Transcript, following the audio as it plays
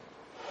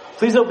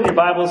Please open your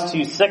Bibles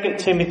to 2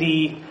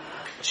 Timothy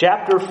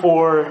chapter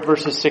 4,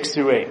 verses 6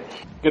 through 8. I'm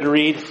going to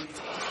read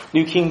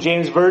New King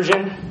James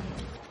Version.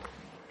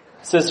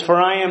 It says, "For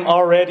I am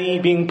already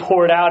being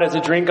poured out as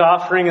a drink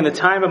offering, and the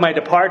time of my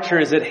departure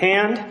is at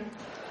hand.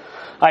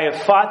 I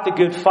have fought the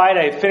good fight,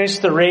 I have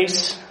finished the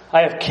race,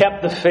 I have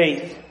kept the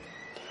faith.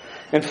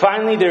 And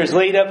finally there is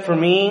laid up for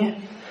me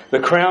the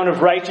crown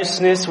of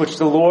righteousness, which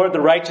the Lord, the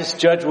righteous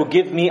judge, will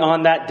give me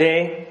on that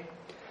day,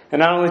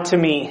 and not only to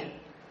me,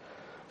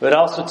 but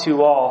also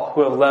to all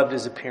who have loved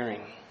his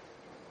appearing."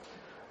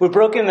 We've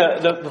broken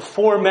the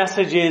four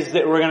messages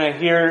that we're going to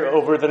hear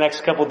over the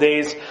next couple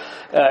days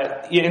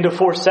into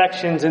four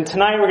sections. And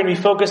tonight we're going to be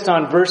focused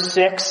on verse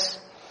 6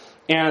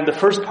 and the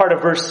first part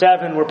of verse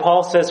 7, where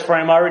Paul says, "For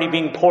I am already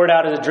being poured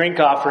out as a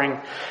drink offering,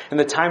 and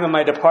the time of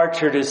my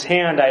departure at his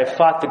hand. I have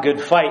fought the good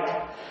fight."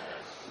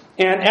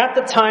 And at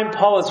the time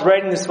Paul is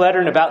writing this letter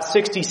in about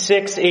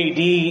 66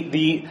 AD,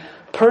 the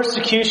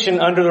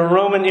persecution under the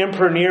Roman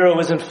Emperor Nero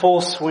was in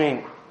full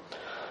swing.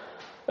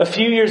 A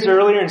few years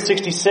earlier, in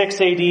 66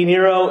 AD,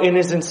 Nero, in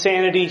his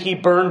insanity, he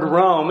burned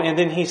Rome, and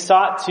then he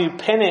sought to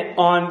pin it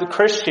on the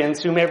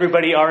Christians, whom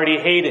everybody already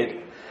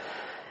hated.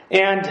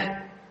 And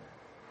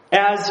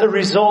as a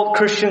result,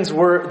 Christians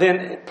were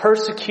then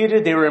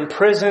persecuted, they were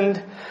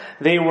imprisoned,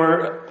 they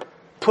were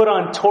put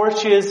on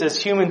torches as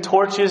human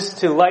torches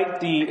to light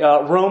the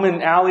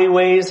Roman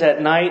alleyways at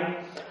night.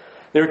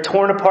 They were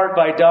torn apart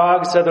by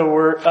dogs,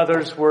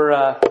 others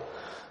were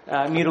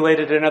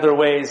mutilated in other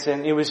ways,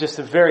 and it was just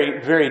a very,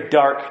 very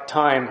dark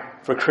time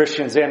for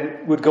Christians,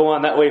 and would go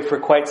on that way for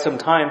quite some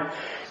time.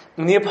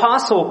 And the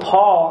Apostle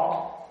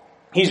Paul,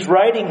 he's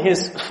writing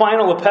his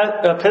final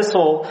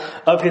epistle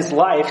of his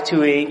life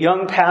to a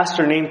young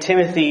pastor named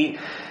Timothy,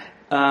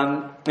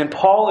 and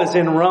Paul is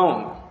in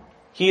Rome.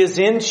 He is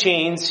in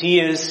chains, he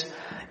is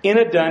in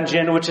a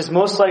dungeon, which is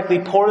most likely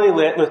poorly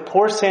lit with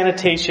poor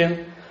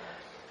sanitation.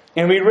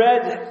 And we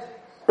read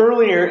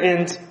earlier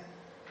in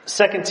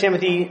 2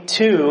 Timothy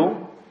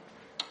 2,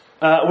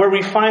 where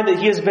we find that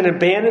he has been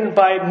abandoned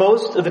by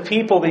most of the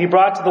people that he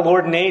brought to the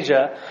Lord in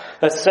Asia.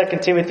 That's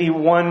 2 Timothy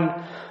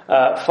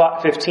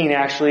 1:15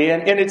 actually.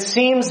 And it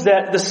seems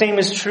that the same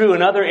is true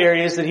in other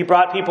areas that he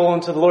brought people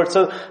into the Lord.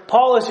 So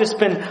Paul has just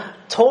been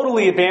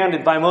totally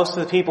abandoned by most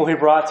of the people he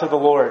brought to the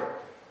Lord.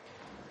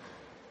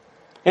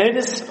 And it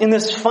is in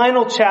this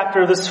final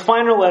chapter, this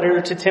final letter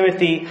to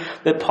Timothy,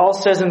 that Paul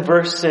says in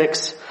verse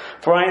 6,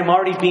 "For I am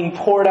already being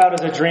poured out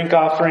as a drink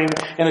offering,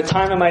 and the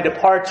time of my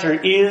departure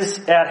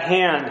is at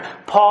hand."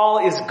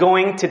 Paul is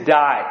going to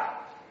die.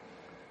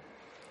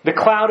 The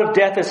cloud of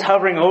death is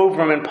hovering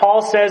over him, and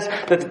Paul says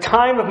that the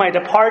time of my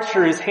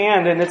departure is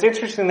hand. And it's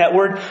interesting, that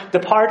word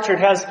departure, it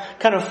has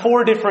kind of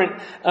four different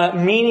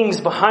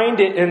meanings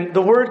behind it. And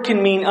the word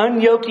can mean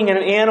unyoking an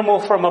animal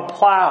from a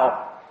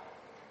plow,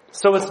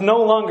 so it's no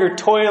longer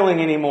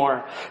toiling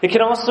anymore. It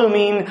can also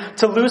mean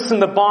to loosen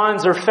the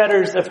bonds or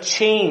fetters of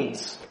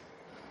chains.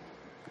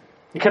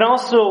 It can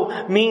also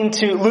mean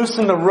to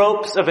loosen the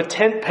ropes of a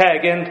tent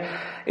peg, and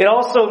it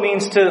also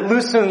means to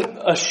loosen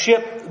a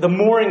ship, the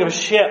mooring of a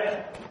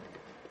ship,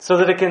 so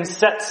that it can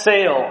set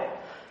sail.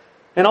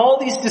 And all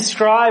these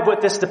describe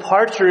what this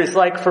departure is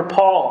like for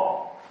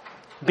Paul.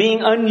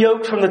 Being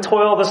unyoked from the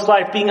toil of this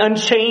life, being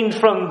unchained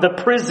from the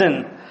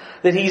prison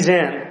that he's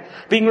in,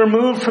 being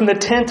removed from the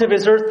tent of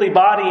his earthly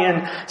body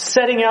and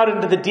setting out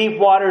into the deep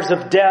waters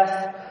of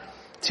death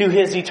to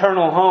his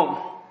eternal home.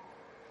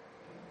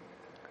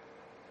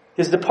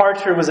 His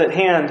departure was at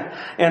hand,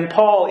 and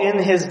Paul, in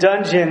his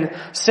dungeon,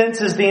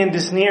 senses the end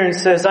is near and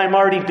says, "I'm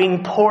already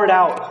being poured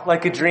out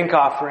like a drink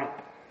offering."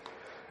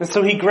 And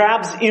so he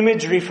grabs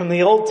imagery from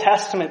the Old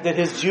Testament that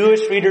his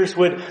Jewish readers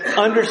would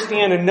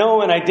understand and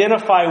know and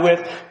identify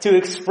with to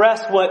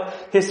express what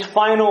his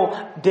final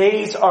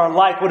days are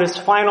like, what his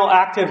final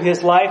act of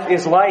his life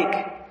is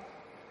like.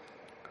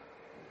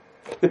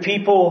 The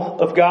people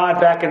of God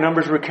back in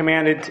Numbers were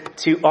commanded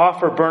to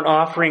offer burnt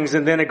offerings,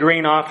 and then a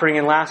grain offering,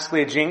 and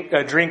lastly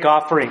a drink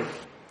offering.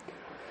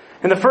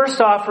 And the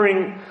first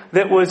offering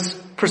that was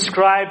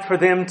prescribed for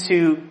them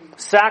to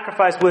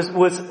sacrifice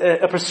was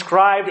a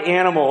prescribed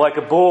animal, like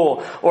a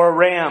bull or a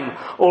ram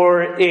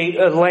or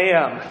a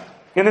lamb.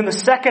 And then the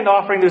second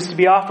offering that was to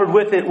be offered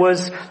with it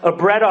was a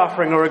bread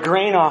offering or a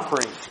grain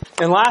offering.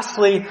 And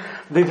lastly,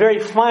 the very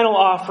final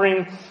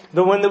offering,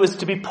 the one that was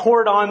to be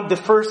poured on the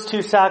first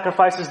two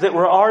sacrifices that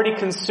were already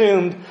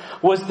consumed,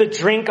 was the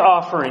drink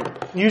offering,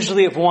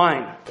 usually of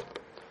wine.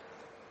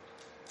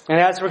 And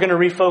as we're going to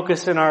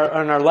refocus in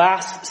our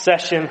last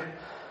session,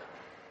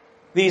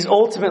 these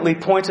ultimately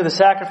point to the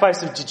sacrifice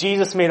that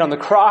Jesus made on the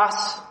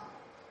cross,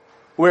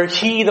 where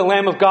he, the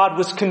Lamb of God,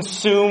 was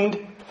consumed,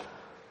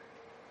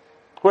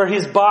 where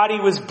his body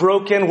was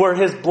broken, where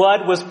his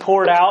blood was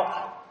poured out.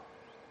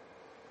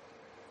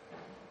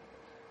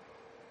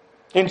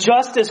 And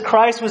just as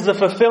Christ was the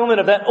fulfillment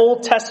of that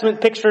Old Testament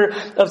picture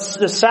of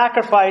the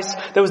sacrifice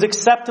that was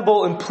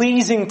acceptable and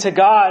pleasing to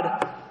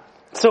God,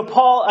 so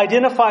Paul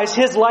identifies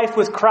his life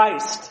with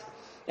Christ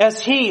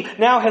as he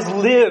now has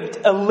lived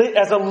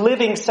as a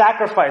living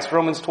sacrifice,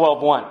 Romans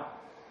 12:1.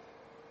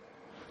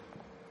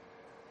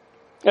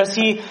 As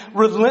he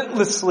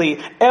relentlessly,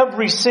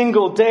 every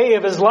single day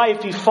of his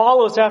life, he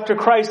follows after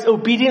Christ,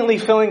 obediently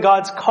filling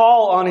God's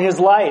call on his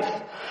life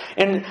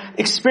and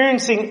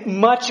experiencing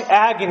much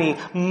agony,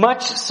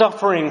 much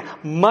suffering,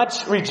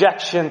 much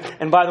rejection,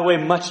 and by the way,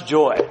 much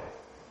joy.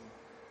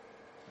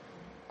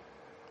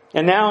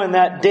 And now in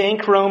that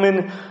dank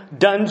Roman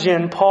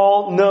dungeon,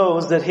 Paul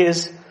knows that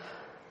his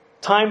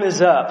time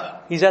is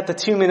up. He's at the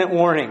 2-minute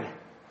warning.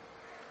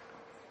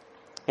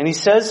 And he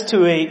says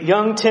to a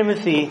young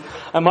Timothy,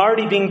 I'm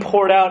already being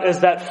poured out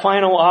as that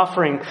final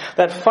offering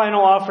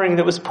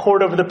that was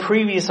poured over the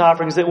previous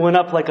offerings that went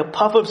up like a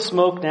puff of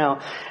smoke now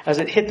as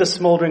it hit the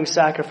smoldering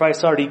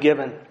sacrifice already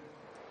given.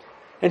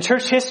 In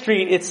church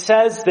history, it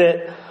says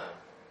that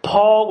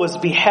Paul was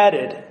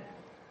beheaded.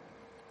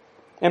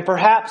 And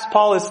perhaps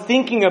Paul is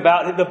thinking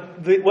about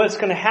what's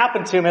going to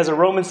happen to him as a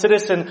Roman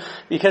citizen,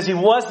 because he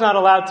was not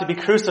allowed to be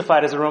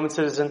crucified as a Roman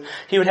citizen.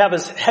 He would have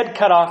his head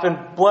cut off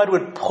and blood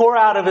would pour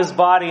out of his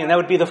body, and that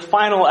would be the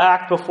final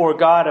act before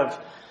God of,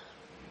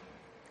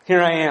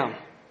 here I am.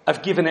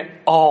 I've given it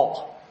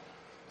all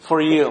for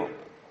you.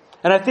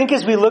 And I think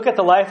as we look at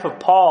the life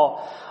of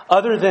Paul,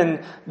 other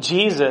than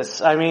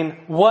Jesus, I mean,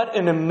 what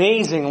an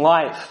amazing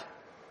life.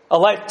 A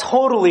life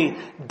totally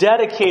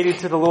dedicated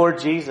to the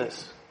Lord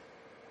Jesus.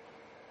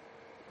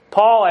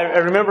 Paul, I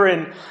remember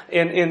in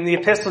the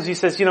epistles, he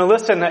says,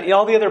 listen,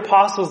 all the other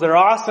apostles, they're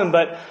awesome,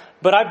 but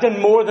I've done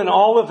more than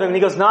all of them. And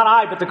he goes, not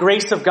I, but the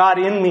grace of God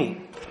in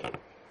me.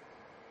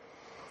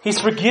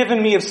 He's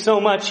forgiven me of so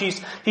much.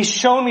 He's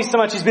shown me so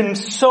much. He's been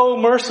so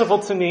merciful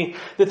to me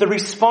that the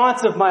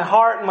response of my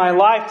heart and my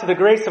life to the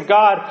grace of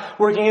God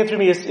working in through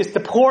me is to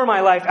pour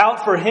my life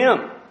out for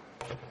Him.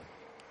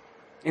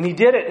 And he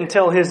did it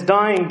until his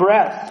dying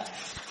breath.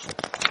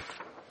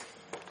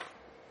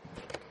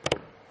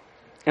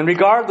 And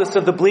regardless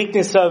of the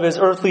bleakness of his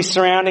earthly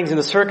surroundings and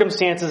the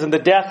circumstances and the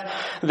death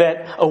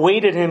that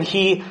awaited him,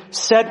 he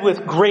said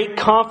with great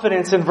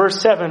confidence in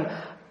verse 7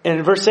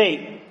 and verse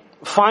 8,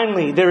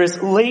 finally, there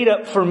is laid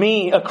up for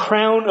me a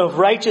crown of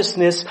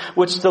righteousness,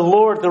 which the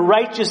Lord, the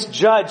righteous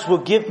judge, will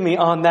give me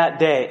on that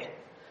day.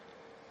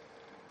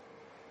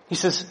 He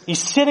says,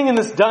 he's sitting in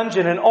this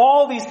dungeon and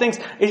all these things,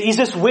 he's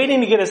just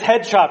waiting to get his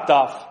head chopped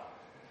off.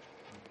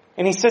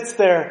 And he sits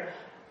there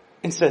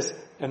and says,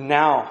 and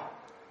now,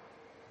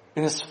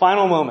 in this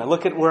final moment,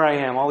 look at where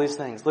I am, all these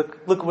things.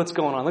 Look what's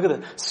going on. Look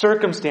at the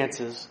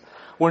circumstances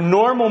where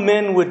normal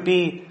men would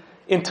be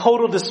in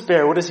total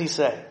despair. What does he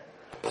say?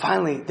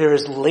 Finally, there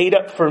is laid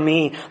up for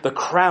me the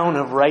crown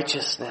of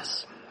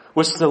righteousness,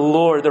 which the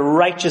Lord, the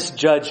righteous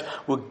judge,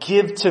 will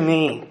give to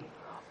me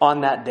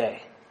on that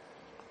day.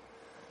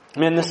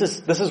 Man, this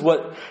is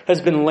what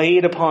has been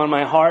laid upon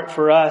my heart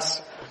for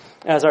us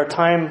as our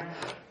time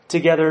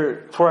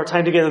together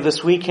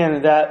this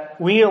weekend, that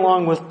we,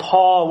 along with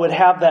Paul, would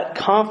have that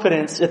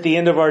confidence at the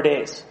end of our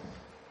days.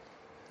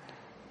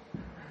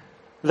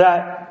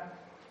 That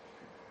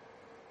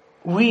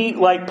we,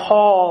 like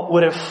Paul,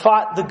 would have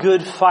fought the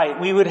good fight.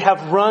 We would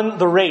have run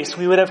the race.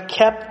 We would have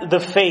kept the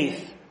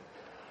faith.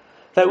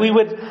 That we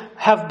would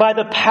have, by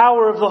the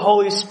power of the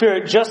Holy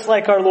Spirit, just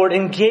like our Lord,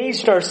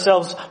 engaged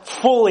ourselves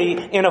fully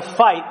in a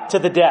fight to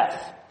the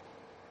death.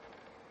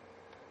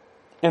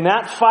 And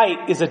that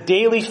fight is a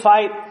daily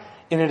fight,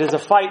 and it is a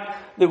fight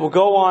that will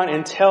go on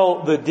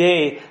until the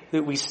day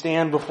that we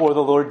stand before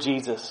the Lord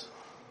Jesus.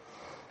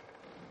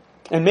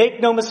 And make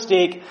no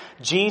mistake,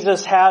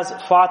 Jesus has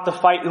fought the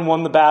fight and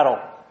won the battle.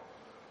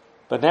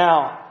 But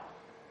now,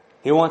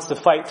 He wants to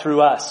fight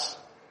through us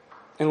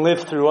and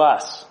live through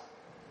us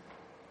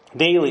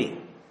daily.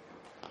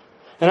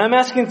 And I'm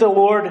asking that the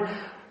Lord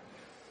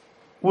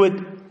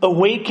would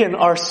awaken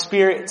our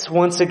spirits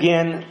once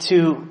again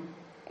to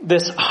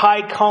this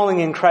high calling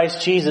in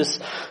Christ Jesus.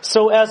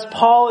 So as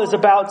Paul is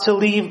about to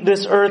leave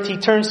this earth, he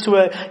turns to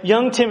a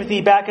young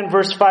Timothy back in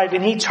verse 5,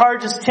 and he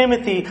charges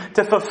Timothy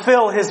to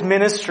fulfill his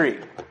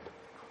ministry.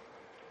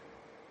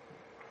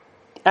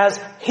 As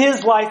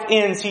his life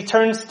ends, he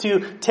turns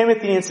to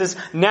Timothy and says,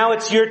 now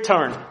it's your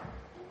turn.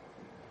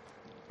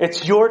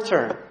 It's your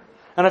turn.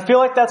 And I feel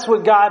like that's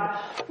what God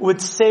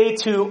would say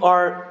to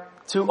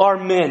our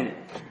men.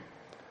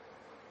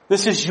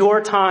 This is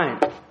your time.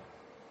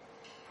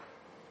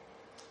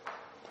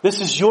 This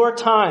is your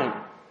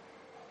time.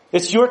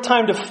 It's your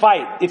time to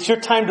fight. It's your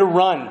time to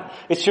run.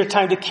 It's your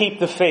time to keep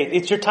the faith.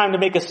 It's your time to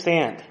make a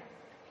stand.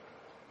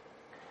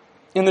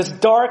 In this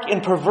dark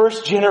and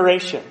perverse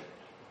generation,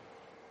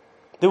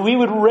 that we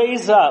would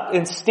raise up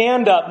and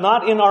stand up,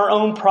 not in our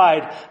own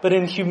pride, but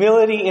in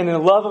humility and in the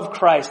love of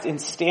Christ,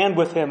 and stand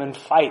with Him and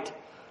fight.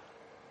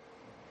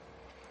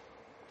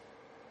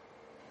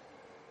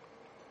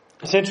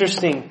 It's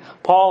interesting.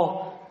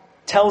 Paul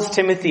tells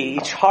Timothy, he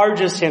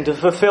charges him to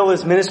fulfill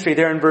his ministry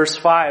there in verse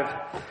 5,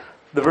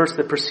 the verse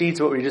that precedes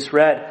what we just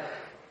read.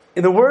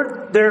 And the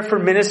word there for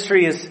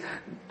ministry is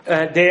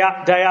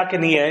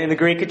diakonia in the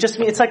Greek. It just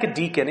means, it's like a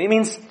deacon. It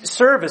means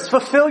service.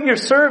 Fulfill your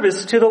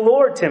service to the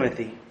Lord,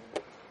 Timothy.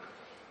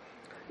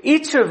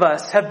 Each of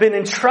us have been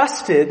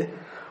entrusted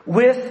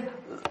with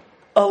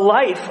a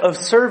life of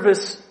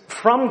service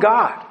from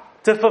God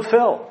to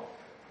fulfill.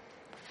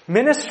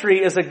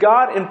 Ministry is a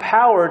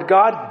God-empowered,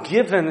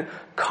 God-given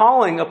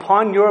calling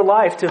upon your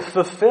life to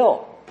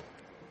fulfill.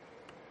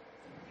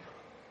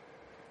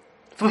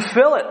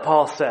 Fulfill it,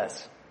 Paul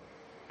says.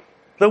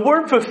 The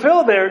word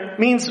fulfill there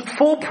means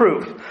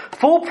foolproof.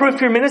 Foolproof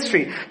your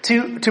ministry.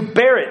 To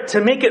bear it,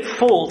 to make it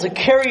full, to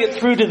carry it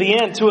through to the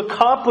end, to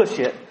accomplish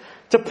it,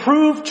 to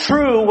prove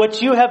true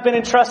what you have been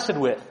entrusted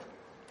with.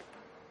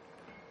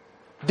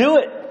 Do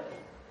it.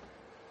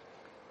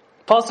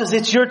 Paul says,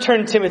 it's your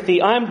turn,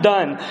 Timothy. I'm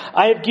done.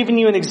 I have given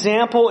you an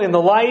example in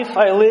the life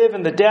I live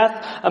and the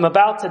death I'm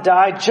about to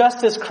die,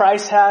 just as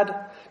Christ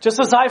had. Just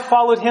as I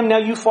followed him, now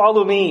you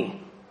follow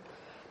me.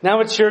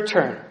 Now it's your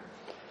turn.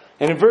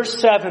 And in verse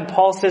 7,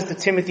 Paul says to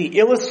Timothy,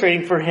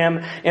 illustrating for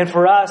him and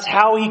for us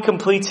how he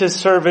completes his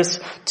service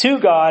to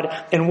God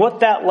and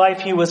what that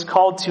life he was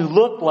called to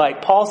look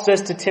like. Paul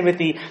says to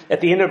Timothy at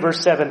the end of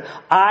verse 7,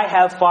 I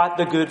have fought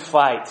the good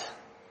fight.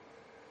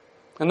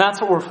 And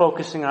that's what we're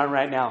focusing on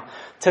right now.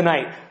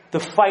 Tonight, the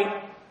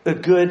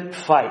good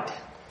fight.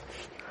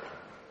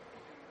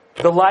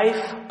 The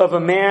life of a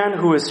man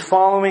who is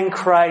following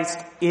Christ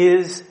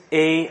is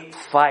a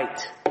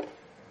fight.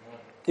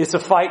 It's a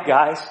fight,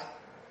 guys.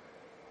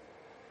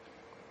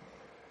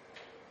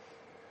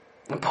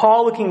 And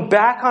Paul, looking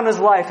back on his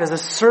life as a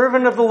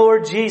servant of the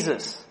Lord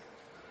Jesus,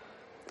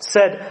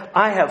 said,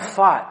 I have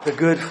fought the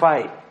good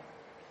fight.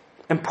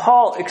 And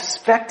Paul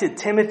expected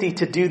Timothy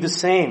to do the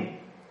same.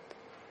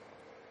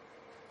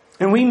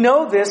 And we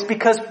know this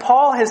because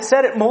Paul has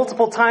said it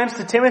multiple times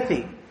to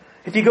Timothy.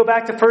 If you go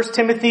back to 1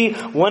 Timothy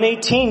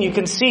 1:18, you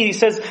can see he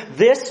says,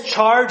 this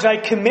charge I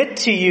commit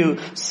to you,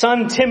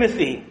 son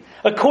Timothy,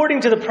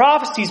 according to the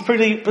prophecies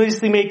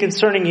previously made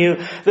concerning you,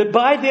 that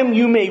by them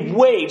you may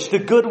wage the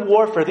good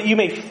warfare, that you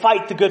may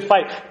fight the good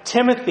fight.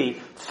 Timothy,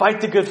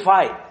 fight the good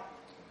fight.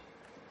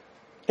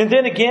 And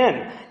then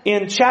again,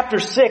 in chapter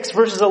 6,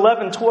 verses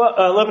 11 and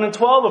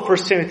 12 of 1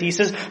 Timothy, he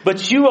says,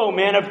 but you, O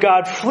man of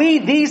God, flee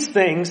these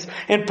things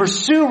and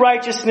pursue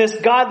righteousness,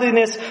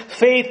 godliness,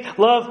 faith,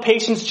 love,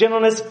 patience,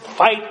 gentleness.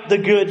 Fight the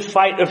good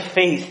fight of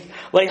faith.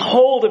 Lay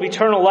hold of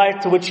eternal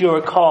life to which you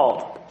are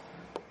called.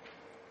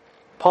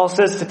 Paul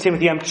says to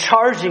Timothy, I'm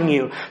charging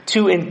you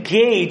to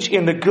engage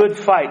in the good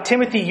fight.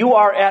 Timothy, you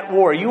are at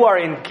war. You are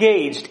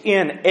engaged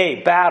in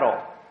a battle.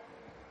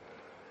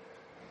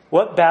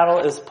 What battle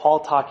is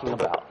Paul talking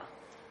about?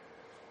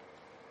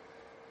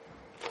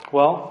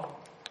 Well,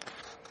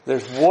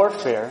 there's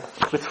warfare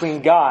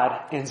between God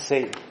and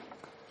Satan.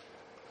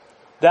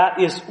 That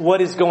is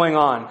what is going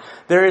on.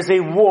 There is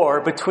a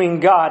war between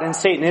God and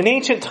Satan. In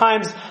ancient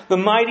times, the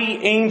mighty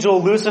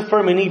angel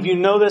Lucifer, many of you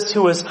know this,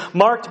 who was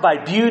marked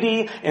by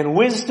beauty and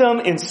wisdom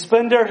and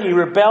splendor, he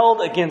rebelled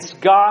against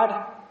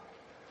God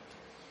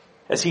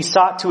as he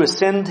sought to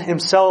ascend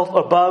himself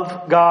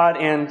above God.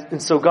 And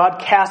so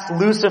God cast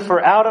Lucifer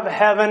out of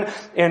heaven,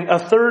 and a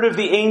third of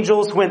the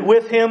angels went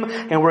with him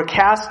and were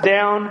cast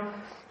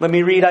down. Let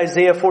me read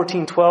Isaiah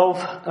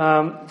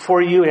 14:12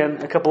 for you,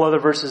 and a couple other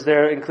verses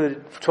there,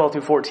 included 12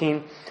 through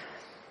 14.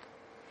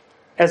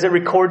 As it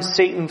records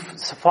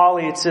Satan's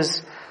folly, it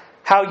says,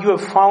 how you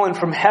have fallen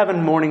from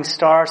heaven, morning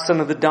star, son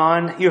of the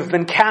dawn. You have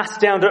been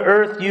cast down to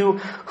earth, you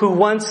who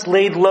once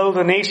laid low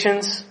the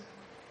nations.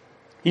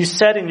 You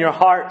said in your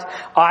heart,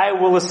 I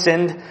will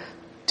ascend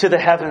to the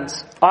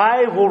heavens.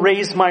 I will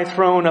raise my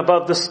throne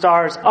above the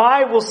stars.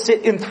 I will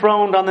sit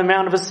enthroned on the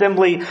Mount of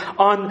Assembly,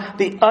 on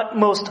the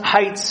utmost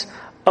heights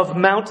of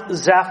Mount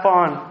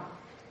Zaphon.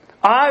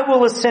 I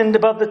will ascend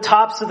above the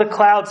tops of the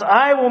clouds.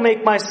 I will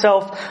make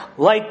myself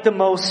like the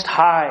Most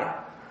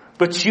High.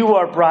 But you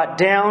are brought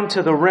down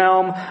to the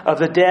realm of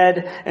the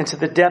dead and to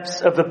the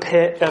depths of the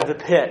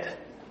pit.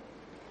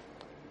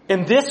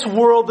 And this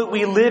world that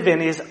we live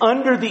in is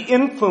under the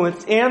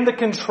influence and the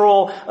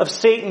control of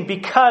Satan,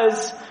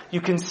 because you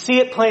can see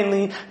it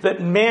plainly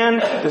that man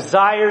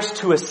desires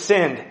to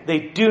ascend. They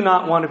do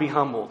not want to be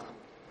humbled.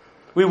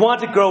 We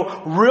want to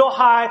go real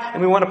high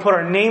and we want to put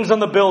our names on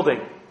the building.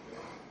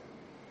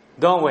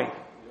 Don't we?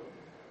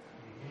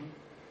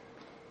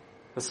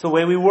 That's the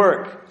way we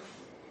work.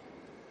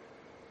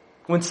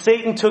 When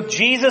Satan took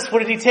Jesus,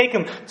 where did he take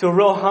him? To a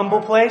real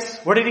humble place.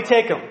 Where did he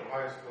take him?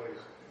 Highest place.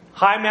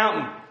 High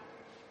mountain.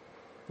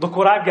 Look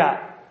what I've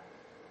got.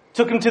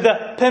 Took him to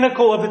the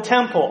pinnacle of the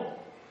temple.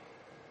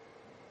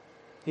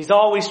 He's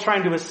always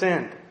trying to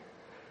ascend.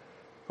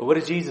 But what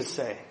did Jesus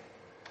say?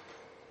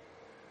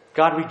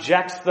 God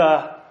rejects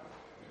the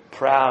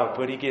proud,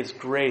 but he gives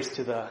grace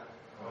to the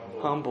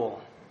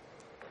humble.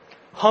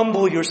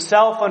 Humble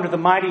yourself under the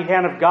mighty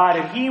hand of God,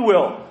 and he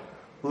will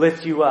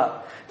lift you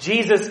up.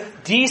 Jesus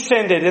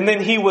descended, and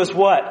then he was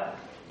what?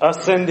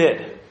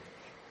 Ascended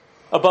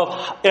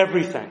above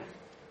everything.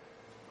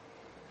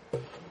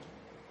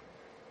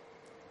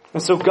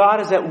 And so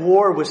God is at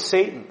war with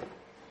Satan.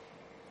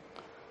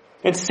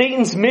 And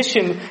Satan's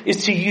mission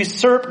is to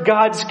usurp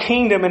God's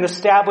kingdom and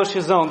establish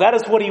his own. That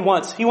is what he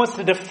wants. He wants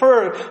to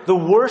defer the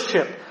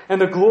worship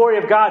and the glory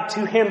of God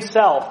to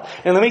himself.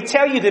 And let me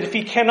tell you that if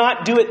he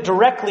cannot do it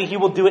directly, he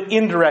will do it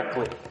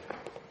indirectly.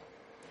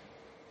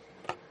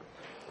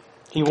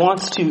 He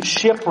wants to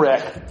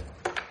shipwreck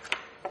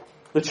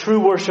the true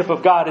worship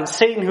of God. And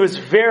Satan, who is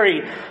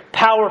very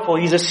powerful,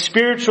 he's a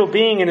spiritual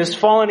being, and his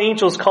fallen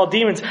angels called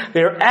demons,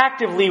 they are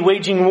actively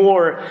waging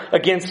war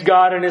against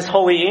God and his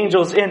holy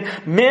angels. And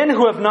men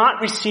who have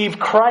not received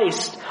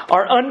Christ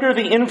are under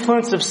the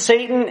influence of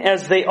Satan,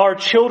 as they are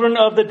children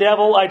of the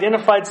devil,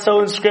 identified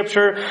so in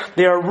Scripture.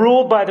 They are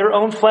ruled by their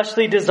own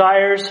fleshly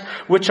desires,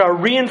 which are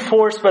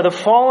reinforced by the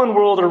fallen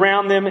world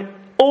around them,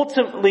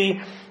 ultimately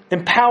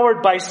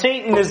empowered by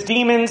Satan as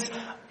demons,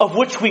 of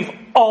which we've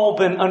all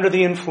been under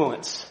the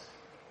influence.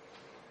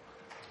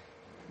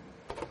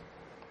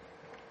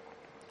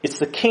 It's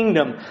the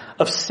kingdom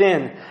of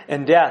sin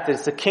and death.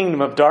 It's the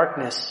kingdom of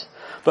darkness.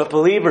 But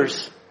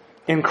believers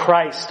in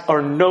Christ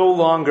are no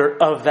longer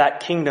of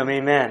that kingdom.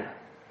 Amen.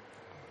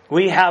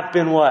 We have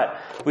been what?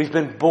 We've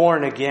been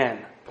born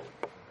again.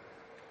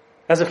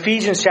 As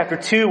Ephesians chapter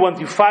 2, 1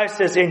 through 5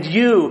 says, "And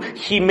you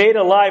he made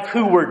alive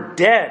who were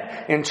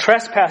dead in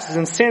trespasses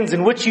and sins,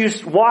 in which you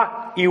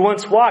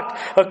once walked,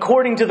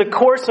 according to the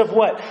course of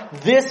what?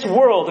 This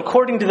world,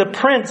 according to the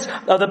prince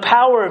of the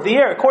power of the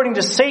air, according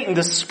to Satan,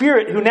 the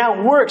spirit who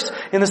now works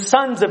in the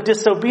sons of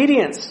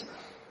disobedience.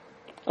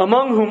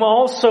 Among whom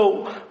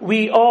also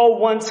we all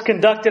once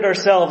conducted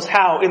ourselves,"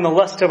 how? "In the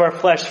lust of our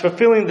flesh,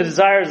 fulfilling the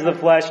desires of the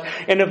flesh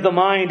and of the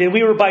mind. And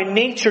we were by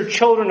nature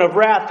children of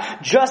wrath,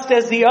 just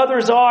as the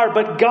others are.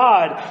 But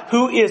God,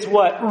 who is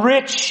what?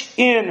 Rich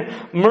in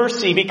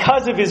mercy,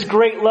 because of his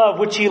great love,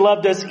 which he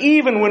loved us,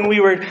 even when we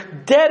were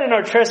dead in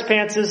our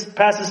trespasses,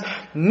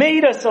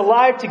 made us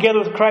alive together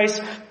with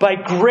Christ. By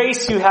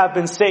grace you have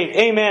been saved."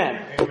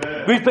 Amen.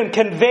 Amen. We've been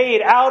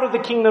conveyed out of the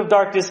kingdom of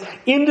darkness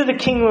into the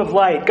kingdom of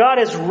light. God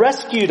has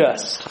rescued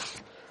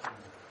us.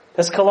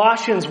 As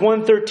Colossians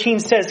 1:13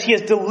 says, he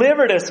has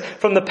delivered us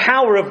from the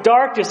power of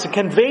darkness and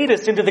conveyed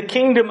us into the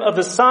kingdom of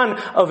the Son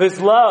of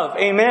his love.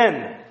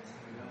 Amen.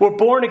 We're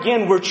born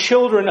again. We're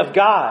children of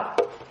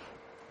God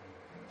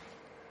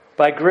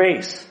by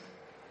grace.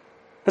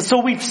 And so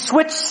we've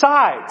switched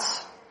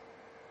sides.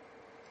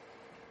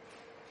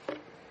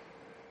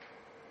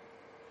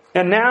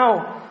 And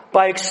now,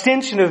 by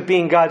extension of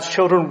being God's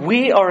children,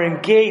 we are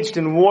engaged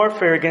in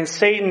warfare against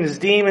Satan, his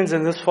demons,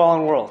 and this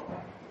fallen world.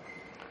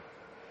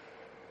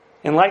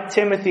 And like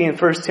Timothy in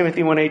 1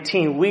 Timothy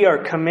 1:18, we are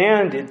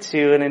commanded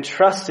to and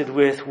entrusted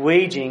with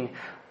waging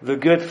the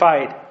good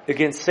fight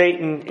against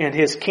Satan and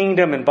his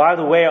kingdom, and by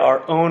the way,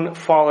 our own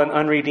fallen,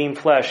 unredeemed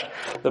flesh,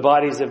 the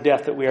bodies of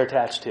death that we are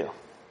attached to.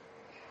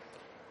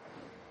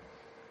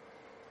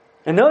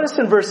 And notice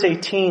in verse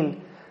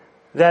 18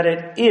 that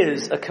it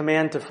is a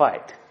command to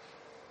fight.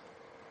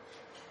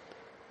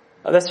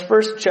 That's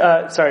 1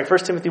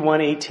 Timothy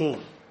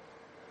 1:18.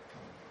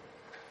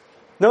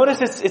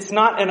 Notice it's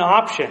not an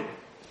option.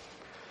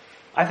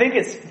 I think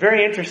it's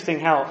very interesting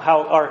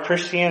how our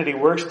Christianity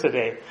works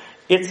today.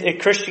 It's a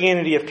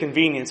Christianity of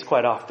convenience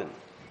quite often.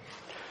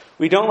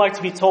 We don't like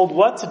to be told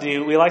what to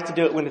do. We like to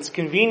do it when it's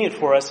convenient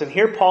for us. And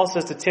here Paul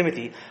says to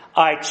Timothy,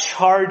 "I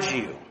charge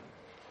you."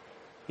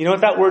 You know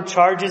what that word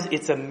charge is?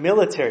 It's a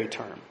military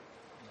term.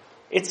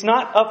 It's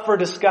not up for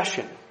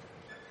discussion.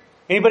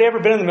 Anybody ever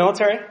been in the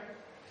military?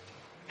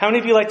 How many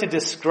of you like to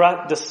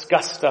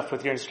discuss stuff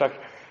with your instructor,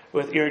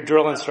 with your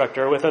drill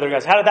instructor, or with other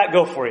guys? How did that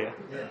go for you?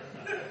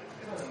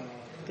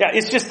 Yeah,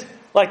 it's just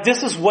like,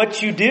 this is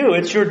what you do.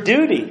 It's your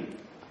duty.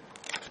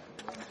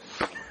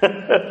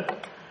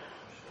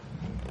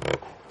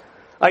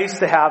 I used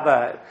to have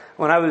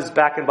when I was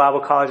back in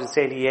Bible college in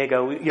San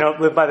Diego, we,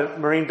 lived by the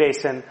Marine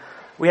base, and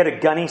we had a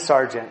gunny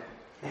sergeant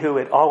who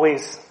would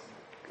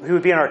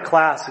be in our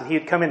class, and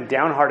he'd come in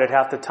downhearted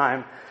half the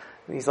time.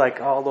 And he's like,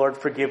 "Oh, Lord,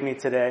 forgive me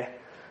today."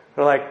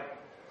 We're like,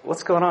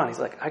 "What's going on?" He's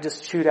like, "I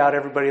just chewed out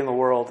everybody in the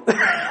world."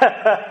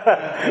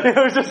 It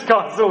was just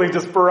constantly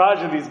just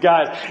barraging these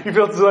guys. He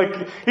feels like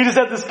he just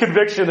had this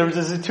conviction. There was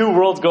just two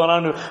worlds going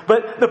on.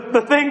 But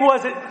the thing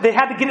was, they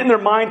had to get it in their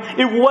mind.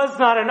 It was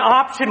not an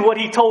option what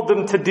he told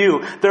them to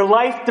do. Their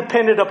life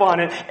depended upon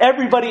it.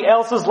 Everybody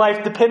else's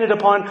life depended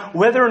upon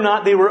whether or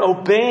not they were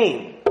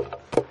obeying.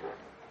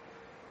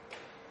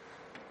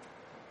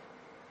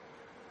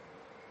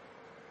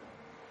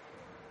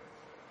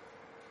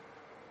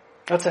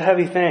 That's a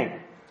heavy thing.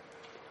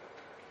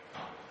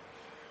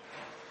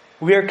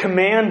 We are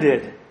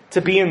commanded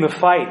to be in the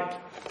fight.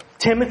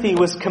 Timothy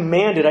was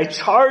commanded. "I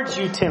charge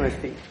you,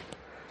 Timothy."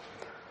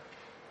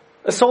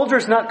 A soldier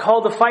is not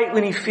called to fight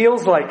when he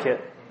feels like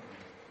it.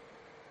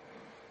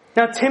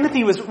 Now,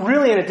 Timothy was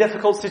really in a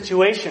difficult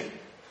situation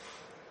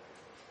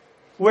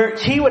where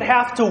he would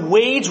have to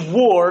wage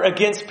war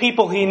against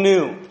people he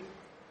knew.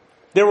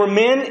 There were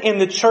men in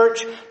the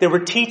church that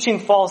were teaching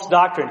false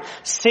doctrine.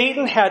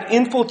 Satan had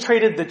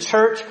infiltrated the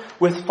church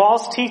with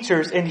false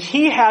teachers, and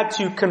he had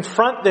to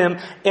confront them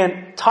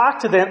and talk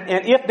to them,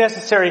 and if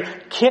necessary,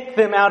 kick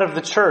them out of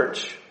the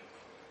church.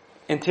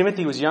 And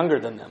Timothy was younger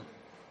than them.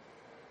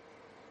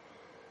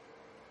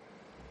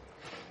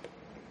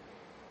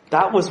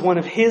 That was one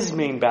of his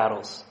main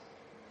battles.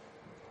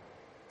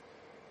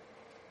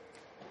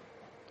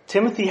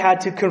 Timothy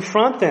had to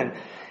confront them.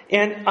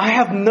 And I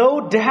have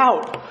no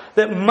doubt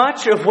that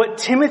much of what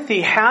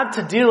Timothy had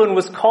to do and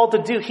was called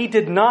to do, he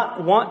did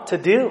not want to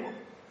do.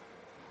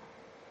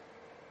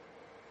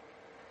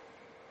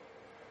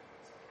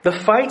 The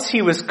fights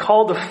he was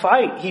called to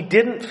fight, he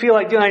didn't feel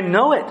like doing. I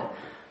know it.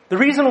 The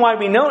reason why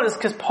we know it is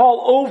because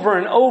Paul over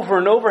and over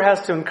and over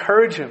has to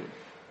encourage him.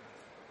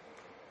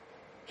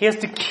 He has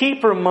to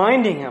keep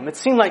reminding him. It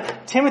seemed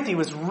like Timothy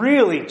was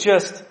really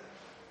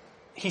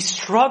he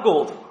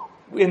struggled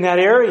in that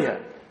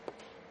area.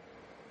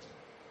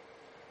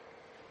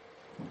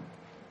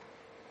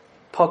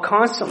 Paul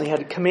constantly had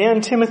to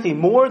command Timothy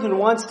more than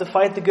once to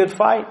fight the good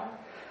fight.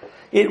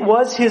 It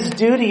was his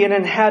duty, and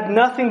it had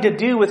nothing to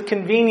do with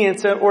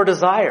convenience or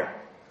desire.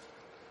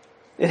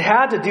 It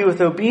had to do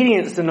with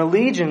obedience and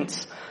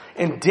allegiance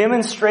and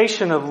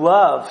demonstration of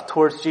love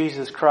towards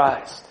Jesus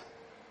Christ.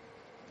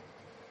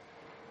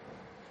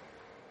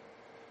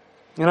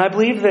 And I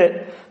believe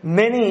that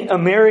many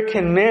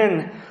American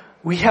men,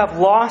 we have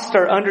lost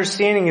our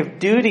understanding of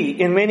duty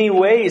in many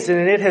ways,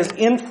 and it has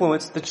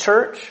influenced the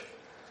church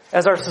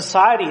as our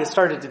society has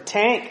started to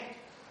tank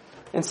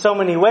in so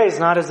many ways.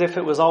 Not as if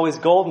it was always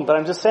golden, but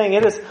I'm just saying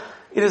it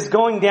is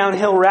going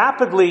downhill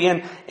rapidly,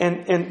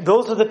 and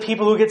those are the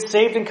people who get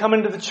saved and come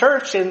into the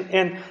church,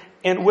 and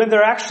when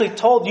they're actually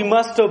told you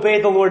must obey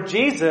the Lord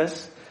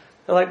Jesus,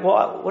 they're like,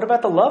 well, what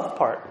about the love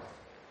part?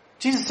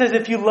 Jesus says,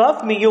 if you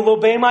love me, you'll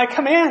obey my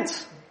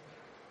commands.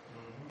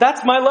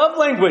 That's my love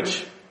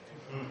language.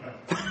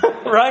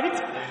 Right?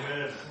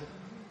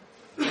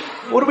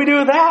 What do we do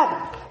with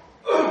that?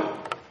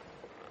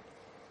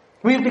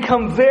 We've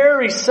become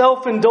very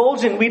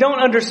self-indulgent. We don't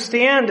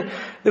understand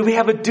that we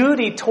have a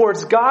duty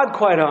towards God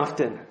quite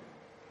often.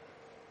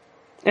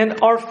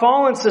 And our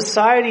fallen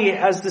society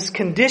has this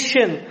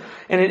condition,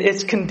 and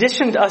it's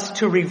conditioned us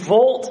to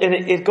revolt, and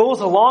it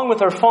goes along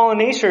with our fallen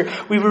nature.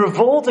 We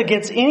revolt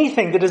against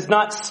anything that does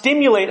not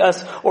stimulate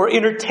us or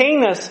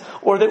entertain us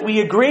or that we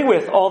agree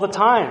with all the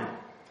time.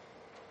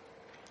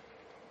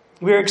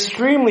 We are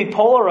extremely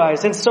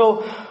polarized, and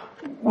so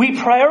we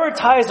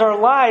prioritize our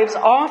lives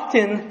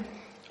often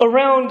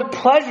around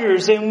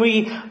pleasures, and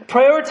we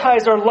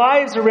prioritize our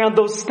lives around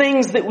those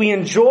things that we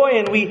enjoy,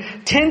 and we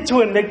tend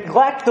to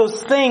neglect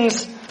those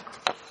things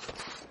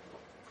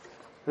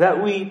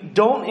that we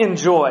don't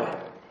enjoy.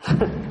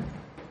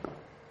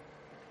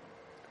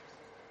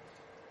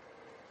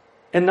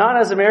 And not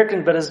as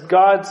Americans, but as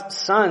God's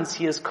sons,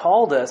 He has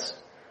called us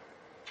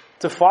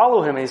to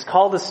follow Him. He's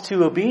called us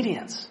to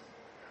obedience.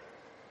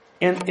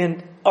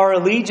 And our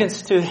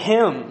allegiance to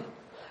Him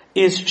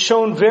is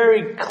shown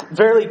very,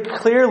 very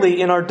clearly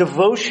in our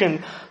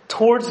devotion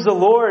towards the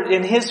Lord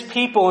and His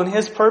people and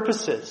His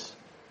purposes.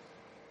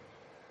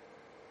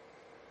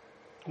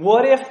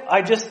 What if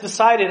I just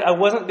decided I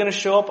wasn't going to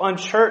show up on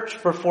church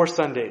for 4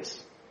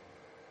 Sundays?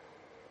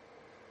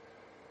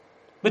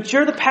 But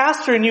you're the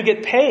pastor and you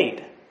get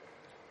paid.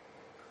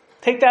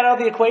 Take that out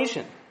of the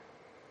equation.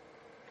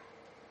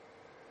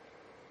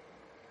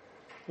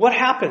 What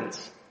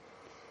happens?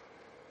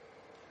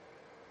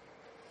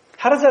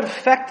 How does that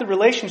affect the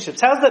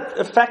relationships? How does that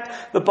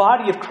affect the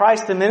body of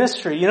Christ, the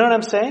ministry? You know what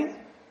I'm saying?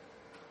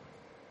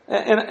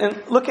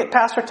 And look at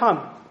Pastor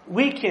Tom.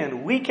 Week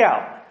in, week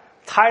out,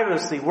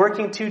 tirelessly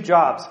working 2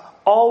 jobs.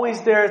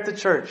 Always there at the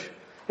church.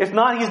 If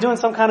not, he's doing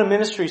some kind of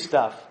ministry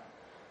stuff.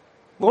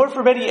 Lord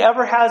forbid he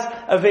ever has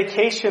a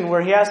vacation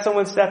where he has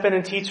someone step in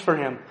and teach for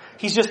him.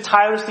 He's just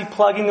tirelessly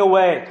plugging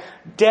away.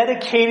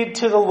 Dedicated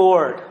to the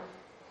Lord.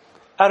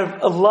 Out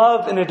of a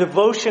love and a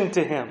devotion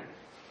to Him.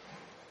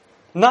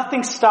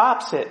 Nothing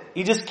stops it.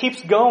 He just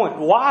keeps going.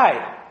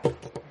 Why?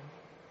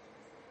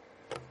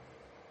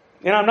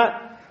 You know,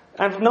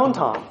 I've known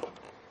Tom.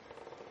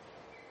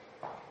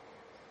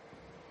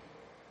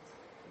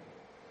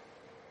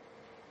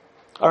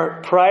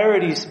 Our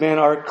priorities, man,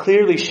 are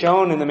clearly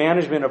shown in the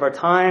management of our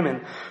time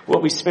and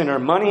what we spend our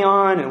money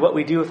on and what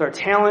we do with our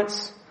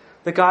talents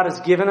that God has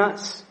given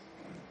us.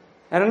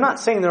 And I'm not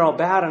saying they're all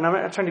bad, and I'm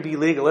not trying to be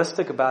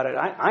legalistic about it.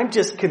 I'm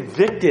just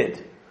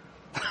convicted.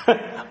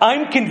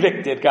 I'm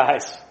convicted,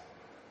 guys,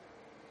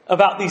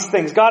 about these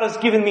things. God has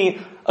given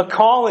me a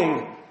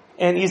calling,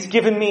 and He's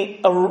given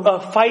me a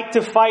fight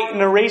to fight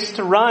and a race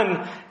to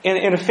run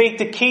and a faith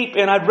to keep,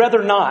 and I'd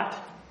rather not.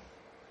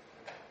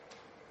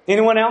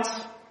 Anyone else?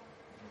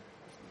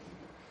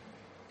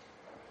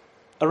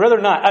 I'd rather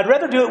not. I'd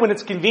rather do it when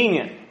it's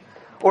convenient,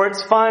 or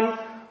it's fun,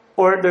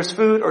 or there's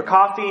food or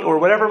coffee or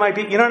whatever it might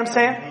be. You know what I'm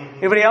saying?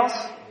 Anybody else?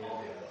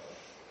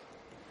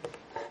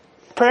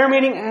 Prayer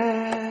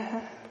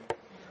meeting?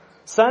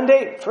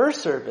 Sunday,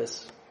 first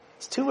service.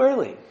 It's too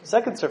early.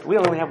 Second service. We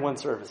only have 1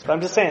 service. But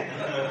I'm just saying.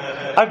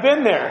 I've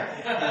been there.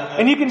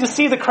 And you can just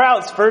see the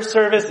crowds. First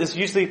service is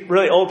usually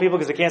really old people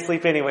because they can't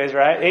sleep anyways,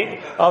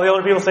 right? All the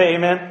older people say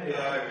amen.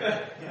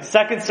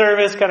 Second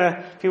service, kind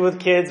of people with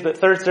kids. But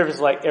third service,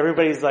 like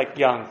everybody's like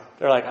young.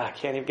 They're like, I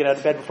can't even get out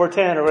of bed before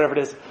 10 or whatever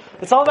it is.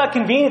 It's all about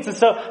convenience. And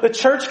so the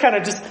church kind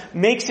of just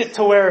makes it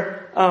to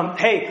where,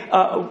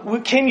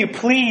 can you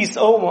please,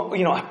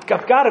 I've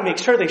got to make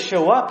sure they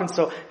show up. And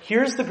so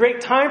here's the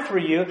great time for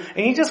you.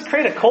 And you just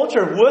create a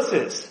culture of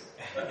wusses.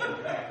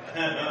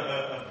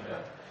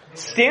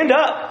 Stand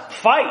up,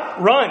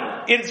 fight,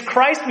 run. It is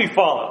Christ we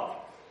follow.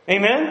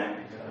 Amen?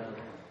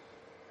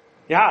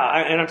 Yeah,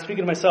 and I'm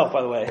speaking to myself,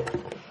 by the way.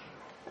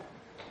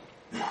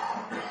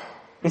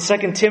 In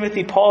 2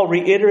 Timothy, Paul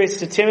reiterates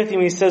to Timothy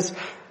when he says,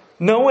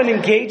 no one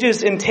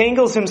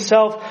entangles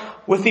himself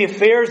with the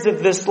affairs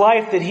of this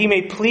life that he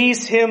may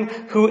please him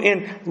who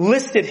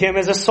enlisted him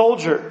as a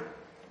soldier.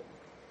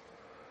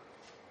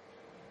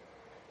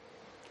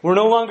 We're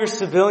no longer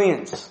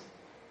civilians.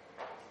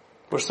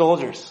 We're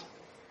soldiers.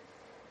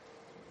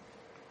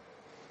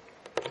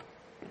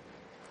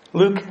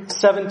 Luke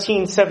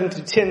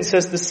 17:7-10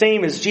 says the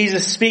same as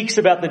Jesus speaks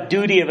about the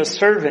duty of a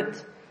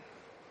servant.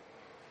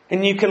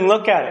 And you can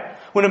look at it.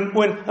 When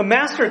a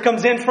master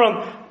comes in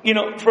from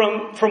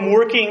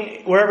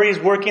working, wherever he's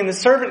working, the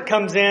servant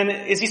comes in,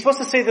 is he supposed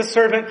to say to the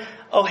servant,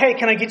 oh, hey,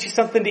 can I get you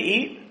something to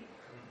eat?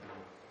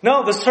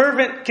 No, the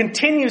servant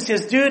continues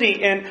his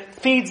duty and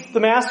feeds the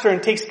master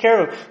and takes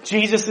care of him.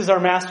 Jesus is our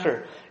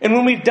master. And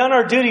when we've done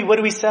our duty, what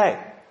do we say?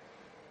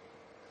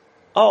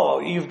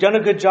 Oh, you've done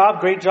a good job,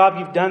 great job.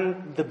 You've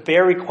done the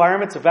bare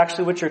requirements of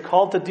actually what you're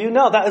called to do.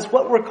 No, that is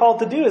what we're called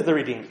to do as the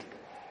redeemed.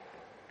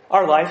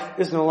 Our life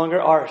is no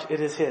longer ours. It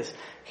is His.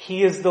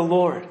 He is the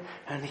Lord,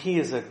 and He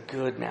is a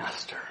good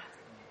master.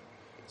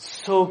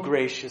 So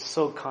gracious,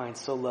 so kind,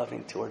 so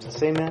loving towards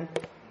us. Amen?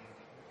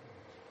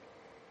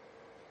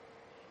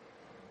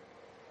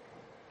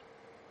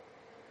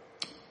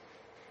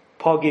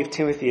 Paul gave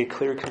Timothy a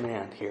clear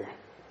command here.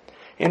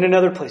 And in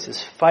other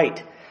places,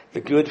 fight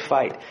the good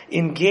fight.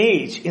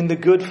 Engage in the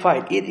good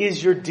fight. It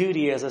is your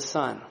duty as a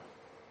son.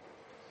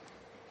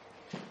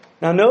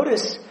 Now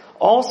notice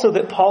also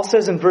that Paul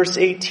says in verse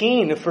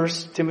 18 of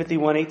 1 Timothy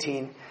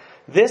 1:18,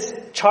 this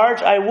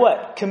charge I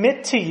what?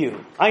 Commit to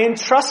you. I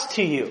entrust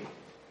to you.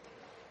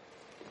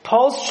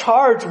 Paul's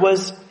charge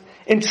was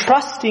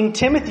entrusting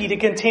Timothy to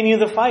continue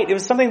the fight. It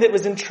was something that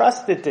was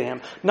entrusted to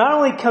him. Not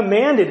only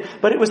commanded,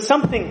 but it was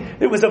something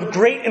that was of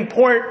great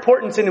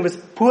importance, and it was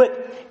put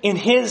in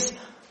his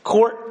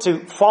court to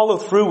follow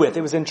through with.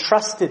 It was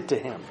entrusted to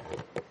him.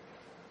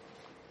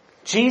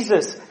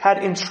 Jesus had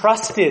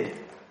entrusted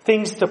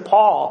things to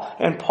Paul,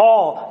 and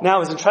Paul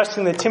now is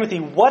entrusting to Timothy.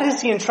 What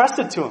has he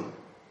entrusted to him?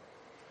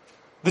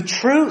 The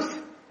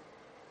truth.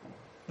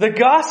 The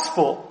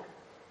gospel.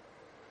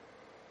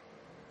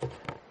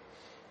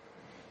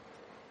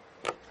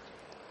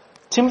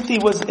 Timothy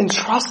was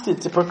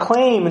entrusted to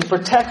proclaim and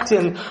protect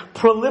and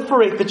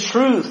proliferate the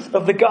truth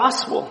of the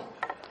gospel.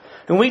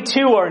 And we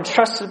too are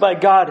entrusted by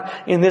God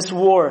in this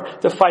war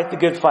to fight the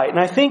good fight. And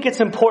I think it's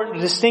important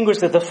to distinguish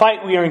that the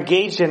fight we are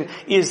engaged in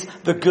is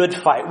the good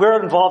fight.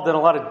 We're involved in a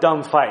lot of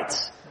dumb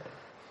fights.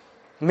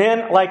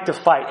 Men like to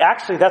fight.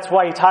 Actually, that's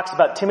why he talks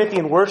about Timothy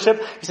in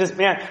worship. He says,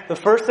 man, the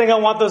first thing I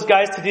want those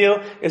guys to do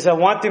is I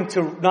want them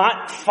to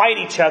not fight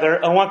each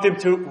other. I want them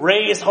to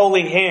raise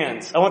holy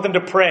hands. I want them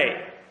to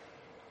pray.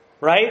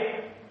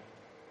 Right?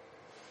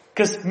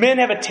 Because men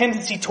have a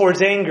tendency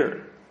towards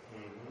anger.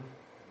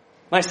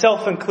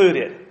 Myself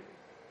included.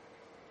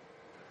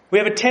 We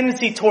have a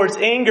tendency towards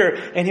anger,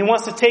 and he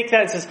wants to take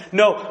that and says,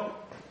 no,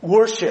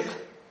 worship.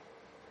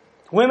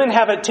 Women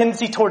have a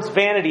tendency towards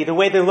vanity, the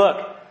way they look,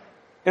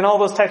 and all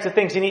those types of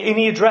things. And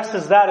he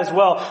addresses that as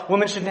well.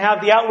 Women shouldn't have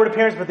the outward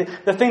appearance, but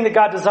the thing that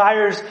God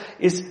desires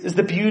is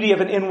the beauty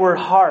of an inward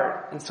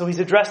heart. And so he's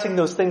addressing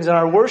those things in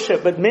our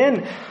worship. But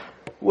men,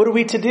 what are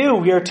we to do?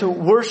 We are to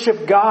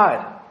worship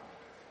God.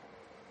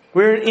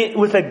 We're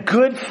with a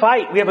good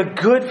fight. We have a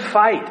good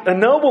fight. A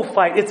noble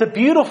fight. It's a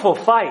beautiful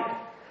fight.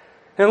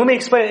 And let me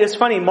explain. It's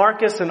funny.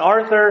 Marcus and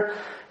Arthur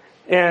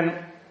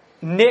and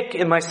Nick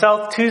and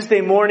myself,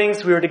 Tuesday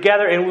mornings, we were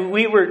together and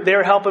they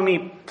were helping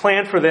me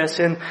plan for this.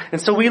 And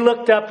so we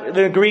looked up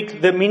the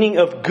Greek, the meaning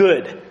of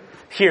good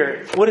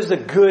here. What is a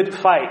good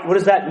fight? What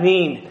does that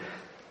mean?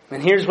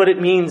 And here's what it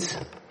means.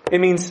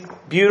 It means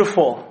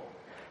beautiful,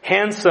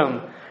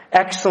 handsome,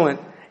 excellent,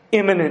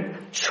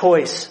 imminent,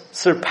 choice,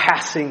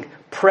 surpassing,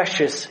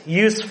 precious,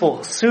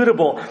 useful,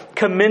 suitable,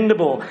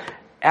 commendable,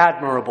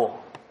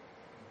 admirable.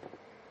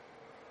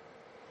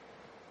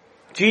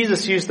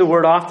 Jesus used the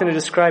word often to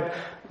describe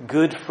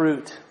good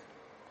fruit,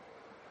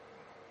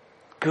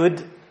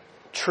 good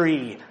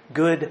tree,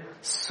 good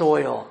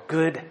soil,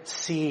 good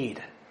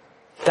seed.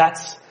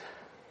 That's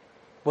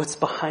what's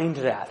behind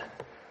that.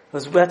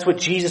 That's what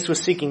Jesus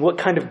was seeking. What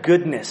kind of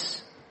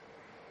goodness?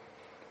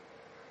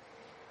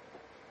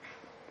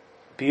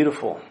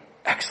 Beautiful,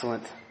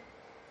 excellent.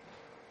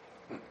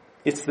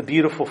 It's the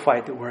beautiful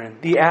fight that we're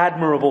in. The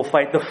admirable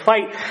fight. The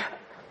fight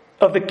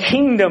of the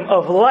kingdom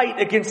of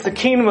light against the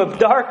kingdom of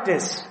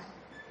darkness.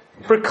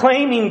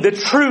 Proclaiming the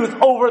truth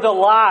over the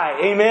lie.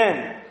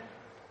 Amen.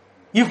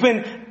 You've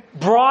been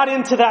brought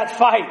into that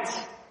fight.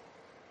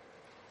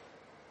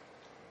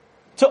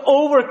 To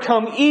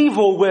overcome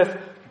evil with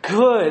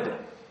good.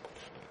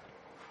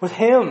 With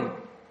Him.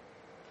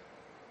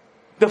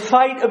 The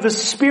fight of the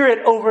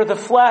Spirit over the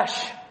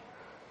flesh.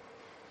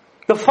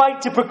 The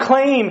fight to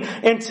proclaim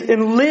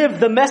and live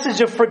the message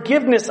of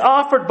forgiveness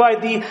offered by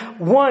the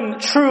one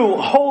true,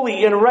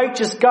 holy, and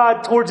righteous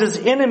God towards His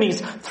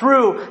enemies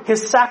through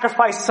His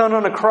sacrificed Son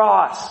on a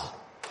cross.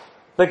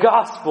 the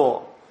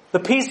gospel, the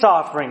peace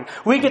offering.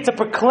 We get to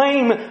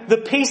proclaim the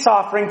peace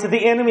offering to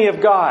the enemy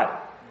of God.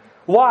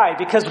 Why?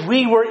 Because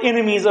we were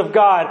enemies of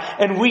God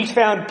and we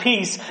found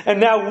peace. And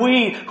now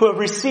we who have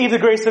received the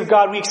grace of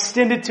God, we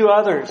extend it to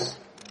others.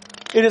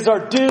 It is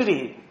our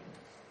duty.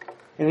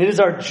 And it is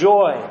our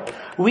joy.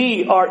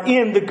 We are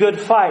in the good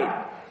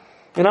fight.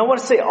 And I want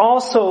to say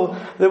also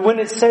that when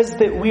it says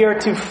that we are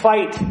to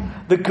fight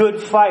the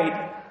good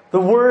fight, the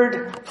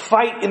word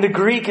fight in the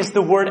Greek is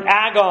the word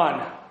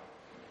agon.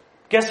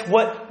 Guess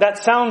what that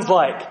sounds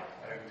like?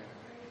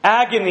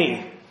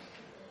 Agony.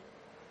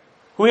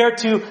 We are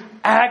to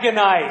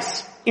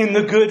agonize in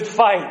the good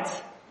fight.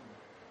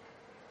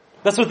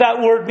 That's what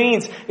that word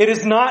means. It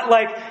is not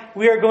like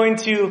we are going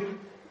to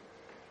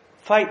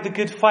fight the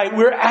good fight.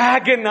 We're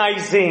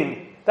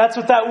agonizing. That's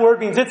what that word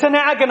means. It's an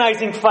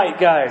agonizing fight,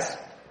 guys.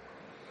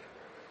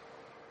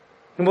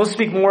 And we'll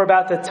speak more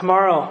about that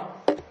tomorrow.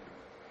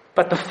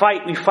 But the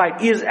fight we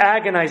fight is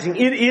agonizing.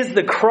 It is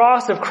the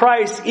cross of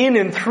Christ in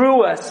and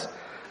through us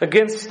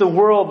against the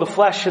world, the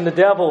flesh, and the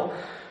devil.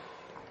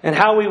 And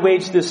how we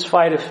wage this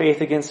fight of faith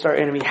against our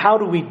enemy. How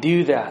do we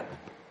do that?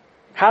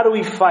 How do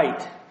we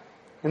fight?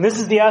 And this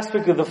is the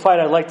aspect of the fight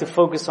I'd like to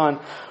focus on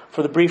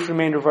for the brief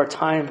remainder of our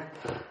time.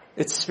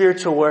 It's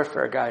spiritual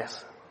warfare,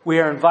 guys.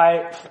 We're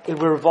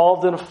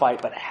involved in a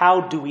fight, but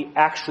how do we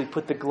actually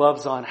put the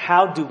gloves on?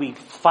 How do we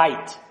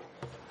fight?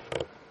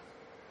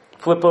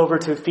 Flip over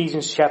to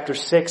Ephesians chapter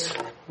 6.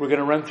 We're going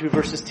to run through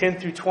verses 10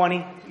 through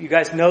 20. You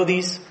guys know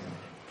these.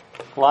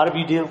 A lot of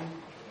you do.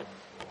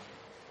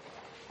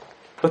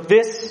 But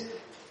this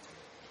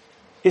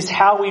is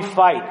how we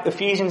fight.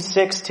 Ephesians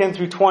 6, 10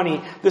 through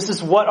 20. This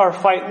is what our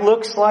fight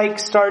looks like.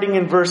 Starting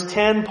in verse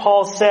 10,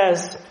 Paul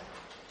says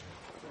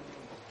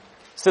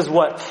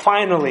what?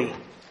 Finally,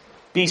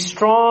 be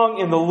strong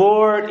in the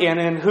Lord and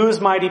in whose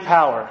mighty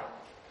power?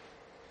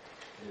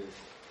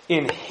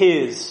 In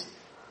His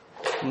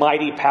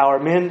mighty power.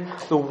 Men,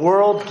 the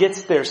world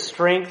gets their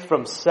strength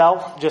from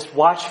self. Just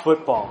watch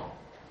football.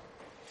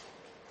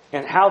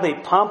 And how they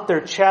pump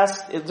their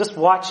chest. Just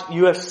watch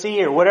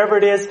UFC or whatever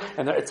it is.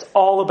 And it's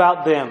all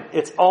about them.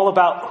 It's all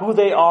about who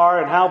they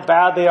are and how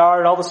bad they are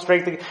and all the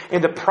strength.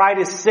 And the pride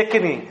is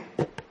sickening.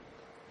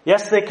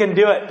 Yes, they can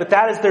do it. But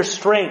that is their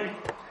strength.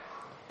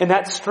 And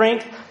that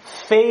strength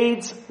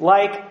fades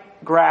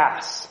like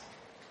grass.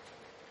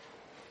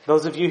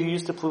 Those of you who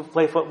used to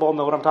play football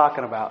know what I'm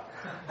talking about.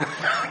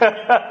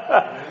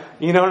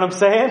 You know what I'm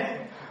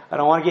saying? I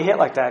don't want to get hit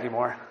like that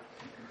anymore.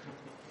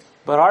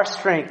 But our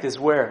strength is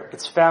where?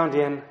 It's found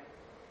in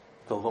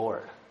the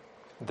Lord.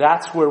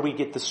 That's where we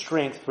get the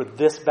strength for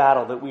this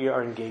battle that we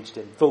are engaged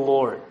in. The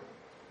Lord.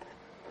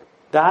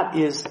 That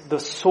is the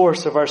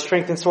source of our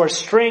strength. And so our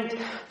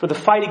strength for the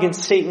fight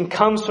against Satan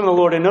comes from the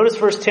Lord. And notice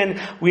verse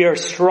 10, we are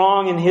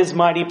strong in His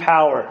mighty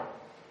power.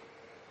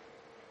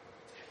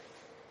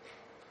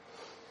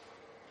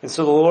 And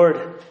so the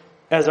Lord,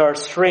 as our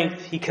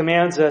strength, He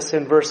commands us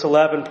in verse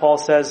 11, Paul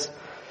says,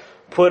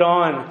 put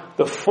on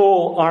the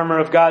full armor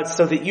of God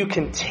so that you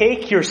can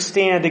take your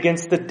stand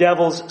against the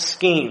devil's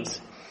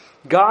schemes.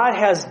 God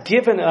has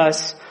given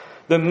us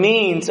the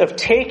means of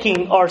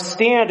taking our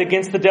stand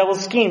against the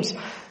devil's schemes.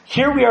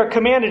 Here we are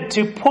commanded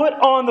to put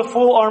on the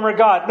full armor of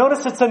God.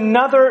 Notice it's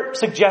another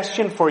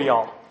suggestion for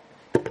y'all.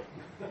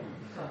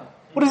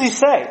 What does he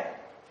say?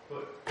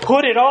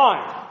 Put it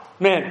on.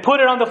 Man, put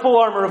it on the full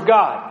armor of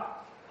God.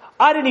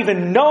 I didn't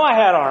even know I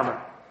had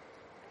armor.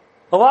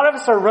 A lot of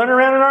us are running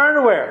around in our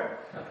underwear.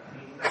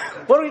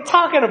 What are we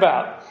talking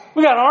about?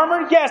 We got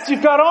armor? Yes,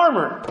 you've got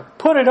armor.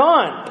 Put it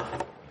on.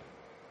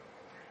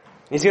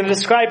 He's going to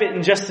describe it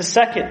in just a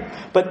second.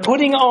 But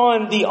putting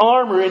on the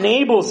armor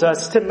enables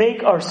us to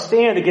make our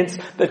stand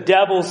against the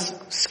devil's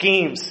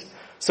schemes.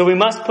 So we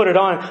must put it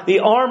on.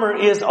 The armor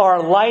is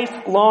our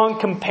lifelong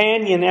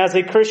companion as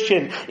a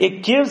Christian.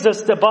 It gives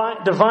us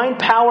divine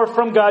power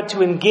from God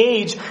to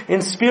engage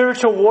in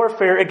spiritual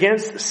warfare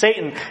against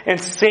Satan. And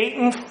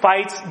Satan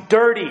fights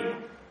dirty.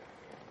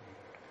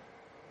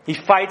 He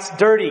fights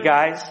dirty,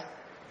 guys.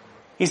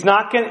 He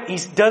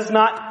does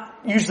not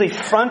usually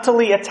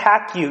frontally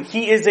attack you.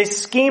 He is a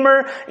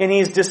schemer and he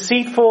is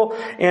deceitful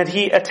and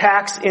he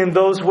attacks in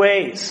those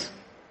ways.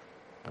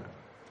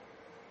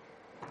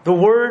 The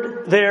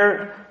word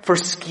there for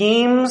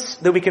schemes,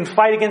 that we can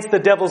fight against the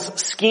devil's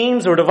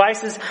schemes or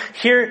devices,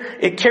 here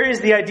it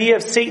carries the idea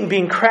of Satan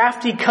being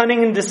crafty,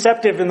 cunning, and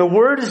deceptive. And the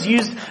word is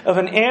used of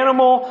an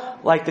animal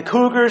like the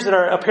cougars that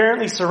are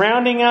apparently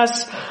surrounding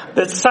us,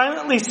 that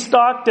silently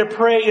stalk their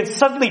prey and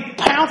suddenly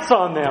pounce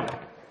on them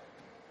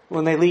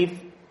when they leave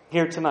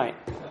here tonight.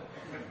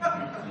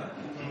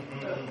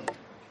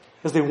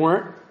 Because they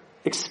weren't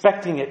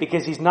expecting it,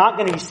 because he's not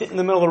going to be sitting in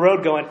the middle of the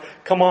road going,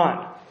 come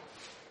on.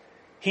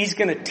 He's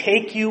going to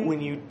take you when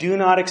you do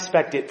not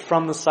expect it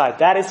from the side.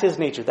 That is his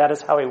nature. That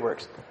is how he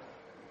works.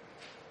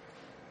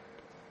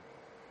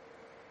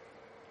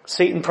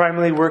 Satan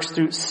primarily works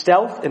through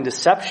stealth and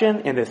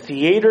deception, and the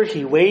theater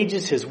he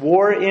wages his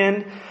war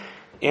in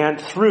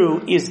and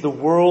through is the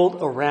world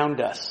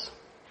around us.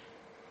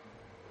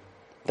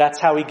 That's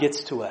how he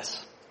gets to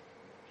us.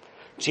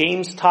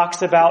 James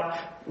talks about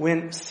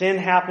when sin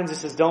happens, it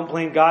says don't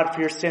blame God for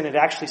your sin. It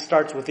actually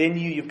starts within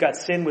you. You've got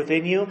sin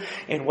within you.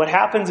 And what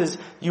happens is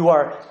you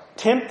are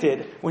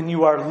tempted when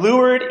you are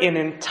lured and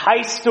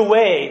enticed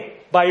away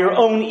by your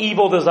own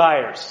evil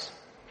desires.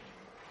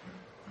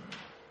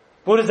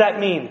 What does that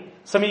mean?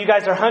 Some of you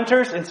guys are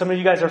hunters and some of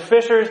you guys are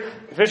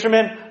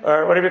fishermen,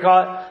 or whatever you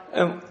call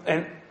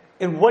it.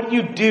 And what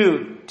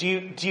do? Do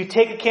you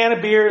take a can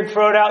of beer and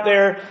throw it out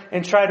there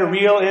and try to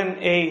reel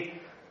in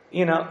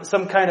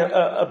some kind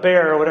of a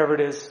bear or whatever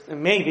it is?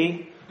 And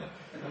maybe.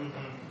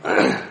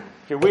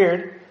 If you're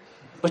weird.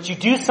 But you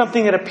do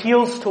something that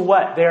appeals to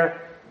what? Their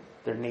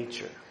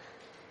nature.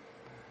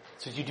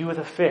 So you do with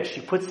a fish.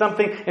 You put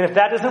something, and if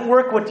that doesn't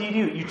work, what do?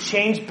 You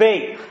change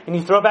bait, and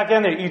you throw it back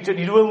in there. You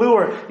do a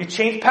lure. You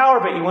change power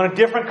bait. You want a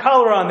different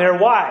color on there.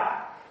 Why?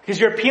 Because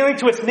you're appealing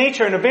to its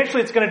nature, and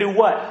eventually it's going to do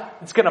what?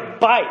 It's going to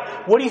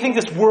bite. What do you think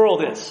this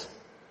world is?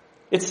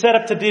 It's set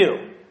up to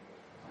do.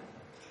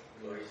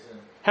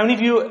 How many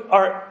of you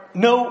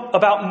know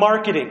about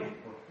marketing?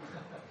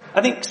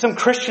 I think some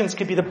Christians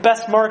could be the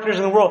best marketers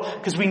in the world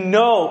because we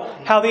know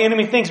how the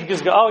enemy thinks. Because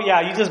we go, oh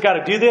yeah, you just got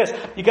to do this.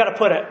 You got to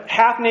put a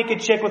half-naked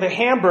chick with a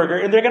hamburger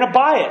and they're going to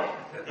buy it.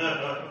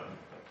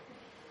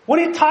 What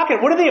are you talking?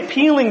 What are they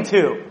appealing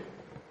to?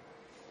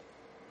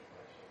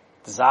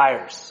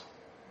 Desires.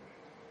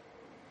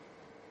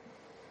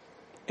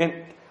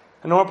 And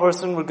a normal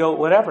person would go,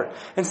 whatever.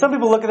 And some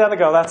people look at that and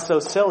go, that's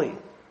so silly.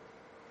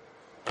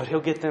 But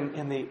he'll get them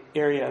in the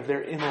area of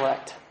their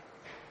intellect.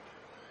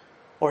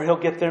 Or he'll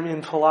get them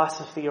in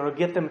philosophy, or he'll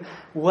get them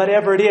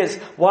whatever it is.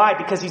 Why?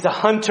 Because he's a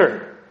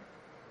hunter.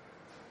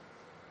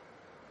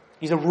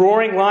 He's a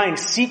roaring lion,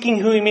 seeking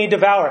who he may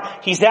devour.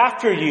 He's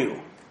after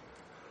you.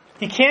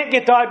 He can't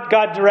get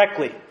God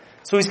directly.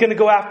 So he's going to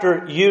go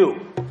after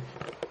you.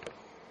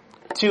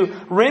 To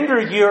render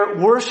your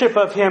worship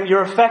of him,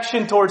 your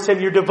affection towards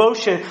him, your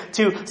devotion,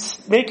 to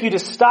make you to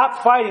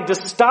stop fighting, to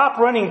stop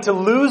running, to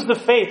lose the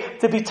faith,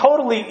 to be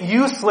totally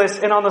useless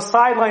and on the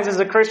sidelines as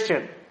a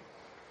Christian.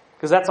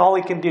 Because that's all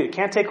he can do. He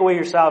can't take away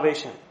your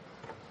salvation.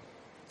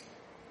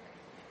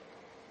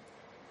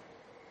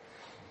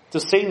 So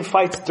Satan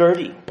fights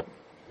dirty.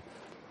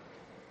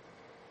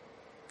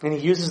 And he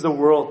uses the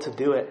world to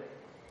do it.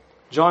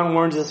 John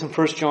warns us in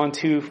 1 John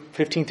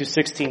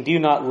 2:15-16. Do you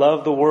not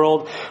love the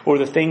world or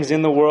the things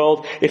in the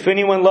world? If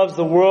anyone loves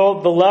the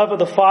world, the love of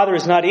the Father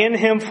is not in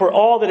him. For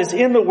all that is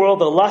in the world,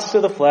 the lust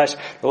of the flesh,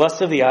 the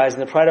lust of the eyes,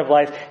 and the pride of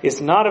life is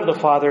not of the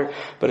Father,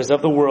 but is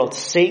of the world.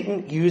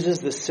 Satan uses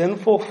the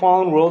sinful,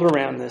 fallen world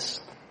around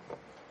us,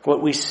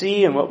 what we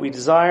see and what we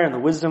desire and the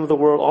wisdom of the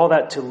world, all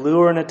that to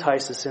lure and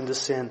entice us into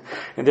sin,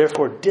 and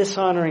therefore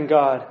dishonoring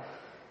God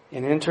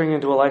and entering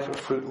into a life of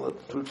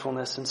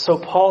fruitfulness. And so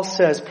Paul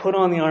says, put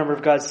on the armor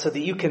of God so that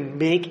you can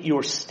make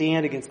your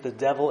stand against the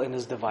devil and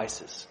his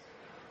devices.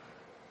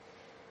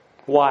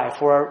 Why?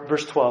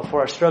 Verse 12,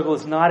 for our struggle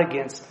is not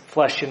against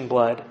flesh and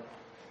blood.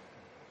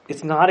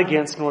 It's not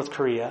against North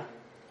Korea.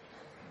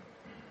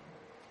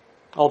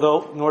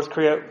 Although North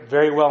Korea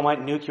very well might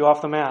nuke you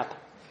off the map.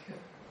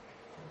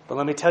 But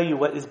let me tell you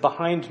what is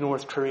behind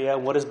North Korea,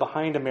 what is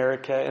behind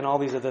America and all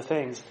these other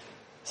things.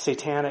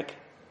 Satanic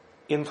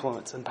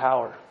influence and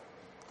power.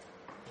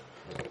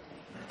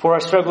 For our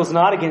struggle is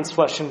not against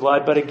flesh and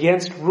blood, but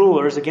against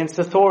rulers, against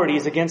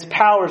authorities, against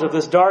powers of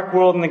this dark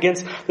world, and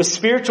against the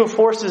spiritual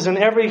forces in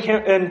every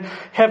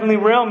heavenly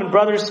realm. And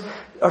brothers,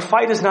 our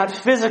fight is not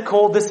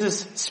physical. This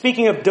is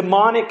speaking of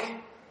demonic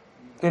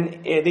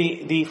and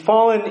the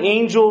fallen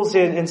angels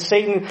and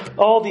Satan,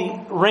 all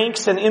the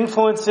ranks and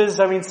influences.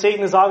 I mean,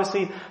 Satan is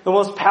obviously the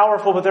most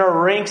powerful, but there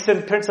are ranks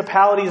and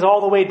principalities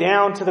all the way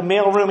down to the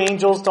mailroom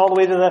angels, all the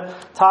way to the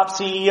top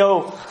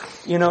CEO,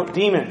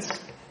 demons,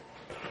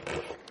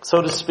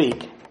 so to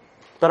speak.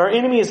 But our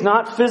enemy is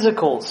not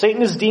physical.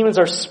 Satan's demons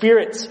are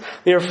spirits.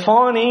 They are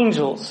fallen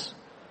angels.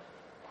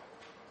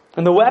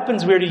 And the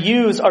weapons we are to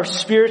use are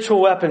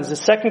spiritual weapons. The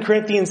 2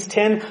 Corinthians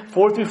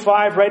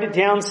 10:4-5, write it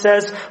down,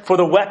 says, for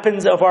the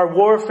weapons of our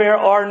warfare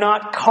are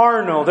not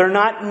carnal. They're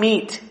not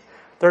meat.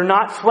 They're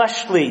not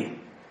fleshly.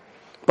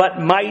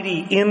 But mighty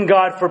in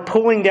God for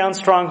pulling down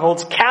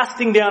strongholds,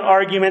 casting down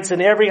arguments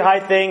and every high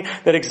thing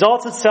that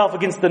exalts itself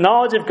against the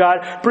knowledge of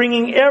God,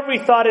 bringing every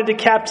thought into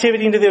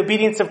captivity into the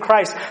obedience of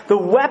Christ. The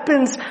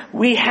weapons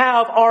we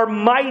have are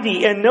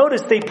mighty. And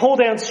notice they pull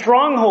down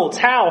strongholds.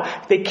 How?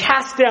 They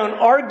cast down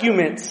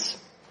arguments.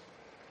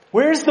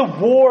 Where's the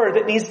war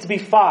that needs to be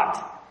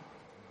fought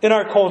in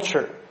our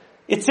culture?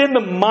 It's in the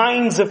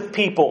minds of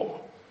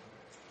people.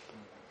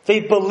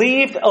 They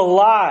believed a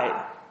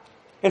lie.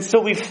 And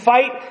so we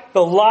fight the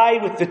lie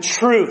with the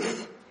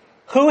truth.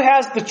 Who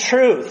has the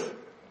truth?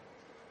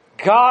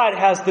 God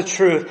has the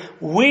truth.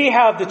 We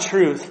have the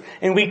truth.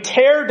 And we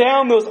tear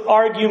down those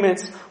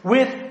arguments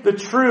with the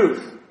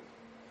truth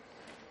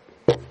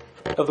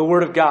of the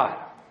Word of God.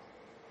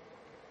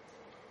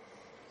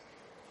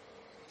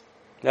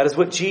 That is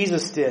what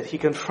Jesus did. He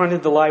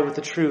confronted the lie with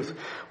the truth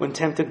when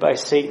tempted by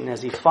Satan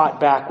as he fought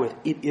back with,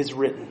 it is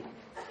written.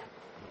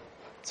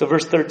 So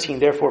verse 13,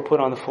 therefore put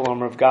on the full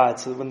armor of God,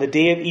 so that when the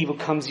day of evil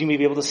comes, you may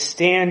be able to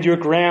stand your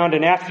ground.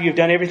 And after you've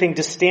done everything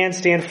to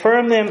stand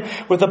firm then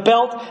with a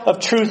belt of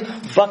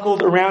truth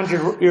buckled around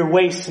your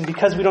waist. And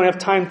because we don't have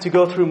time to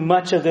go through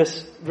much of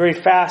this very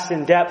fast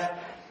in depth,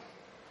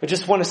 I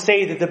just want to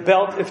say that the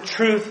belt of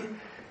truth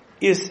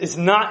is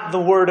not the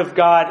word of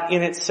God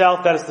in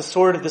itself. That is the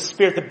sword of the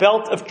Spirit. The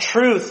belt of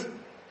truth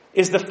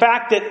is the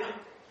fact that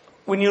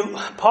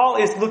Paul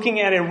is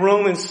looking at a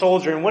Roman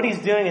soldier, and what he's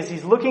doing is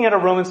he's looking at a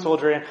Roman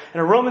soldier, and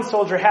a Roman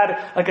soldier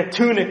had like a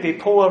tunic they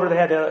pull over the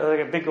head,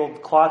 like a big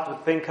old cloth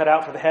with thing cut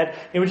out for the head.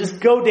 It would just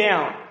go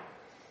down.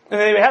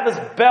 And they would have this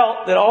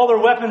belt that all their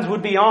weapons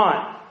would be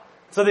on.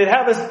 So they'd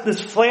have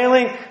this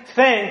flailing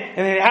thing,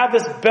 and they'd have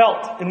this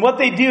belt. And what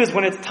they do is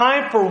when it's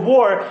time for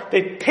war,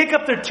 they pick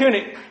up their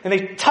tunic and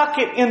they tuck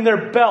it in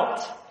their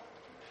belt.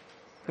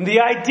 And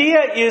the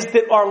idea is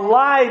that our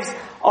lives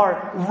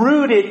are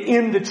rooted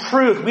in the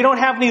truth. We don't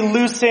have any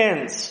loose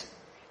ends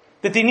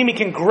that the enemy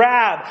can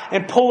grab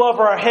and pull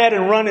over our head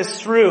and run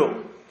us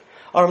through.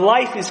 Our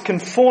life is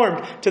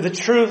conformed to the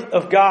truth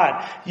of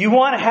God. You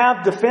want to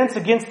have defense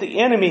against the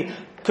enemy,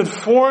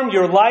 conform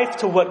your life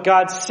to what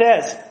God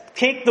says.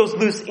 Take those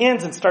loose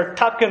ends and start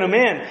tucking them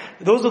in.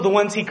 Those are the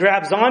ones he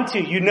grabs onto.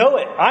 You know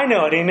it. I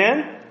know it.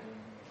 Amen?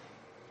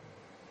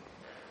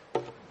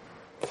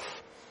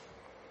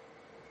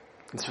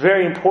 It's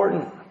very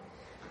important.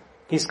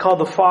 He's called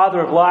the father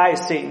of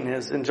lies, Satan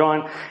is, in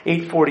John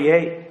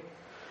 8:48.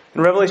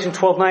 In Revelation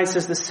 12:9 it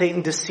says that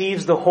Satan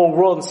deceives the whole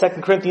world. In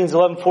 2 Corinthians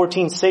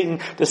 11:14, Satan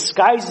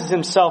disguises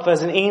himself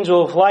as an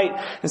angel of light,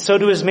 and so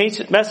do his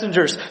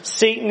messengers.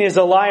 Satan is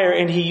a liar,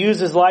 and he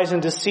uses lies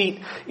and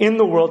deceit in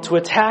the world to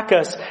attack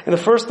us. And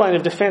the first line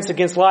of defense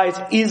against lies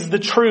is the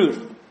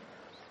truth.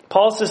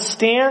 Paul says,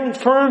 stand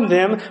firm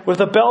then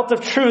with a belt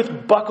of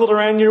truth buckled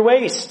around your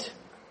waist.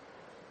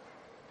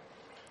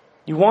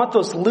 You want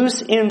those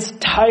loose ends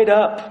tied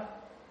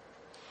up.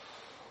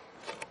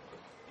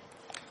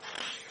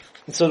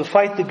 And so to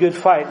fight the good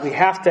fight, we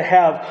have to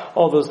have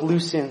all those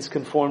loose ends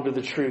conform to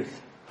the truth.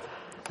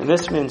 And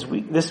this means,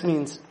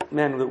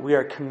 men, that we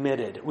are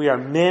committed. We are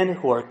men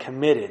who are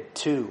committed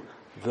to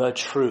the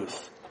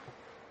truth.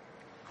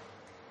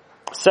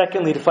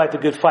 Secondly, to fight the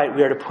good fight,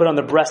 we are to put on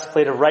the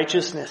breastplate of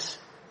righteousness.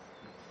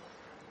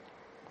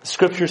 The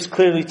scriptures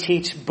clearly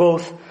teach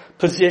both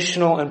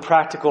positional and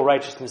practical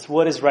righteousness.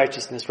 What is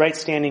righteousness? Right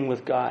standing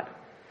with God.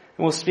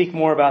 And we'll speak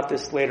more about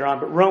this later on.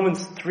 But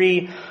Romans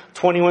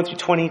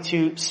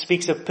 3:21-22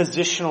 speaks of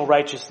positional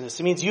righteousness.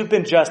 It means you've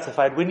been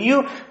justified. When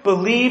you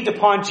believed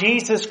upon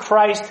Jesus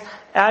Christ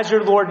as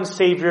your Lord and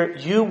Savior,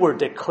 you were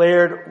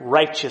declared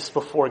righteous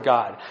before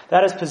God.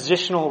 That is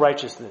positional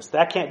righteousness.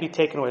 That can't be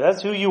taken away.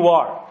 That's who you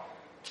are.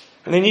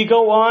 And then you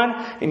go on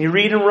and you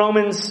read in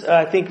Romans,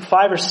 I think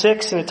 5 or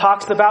 6, and it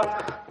talks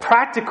about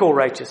practical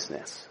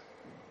righteousness.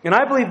 And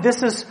I believe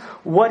this is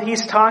what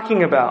he's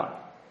talking about.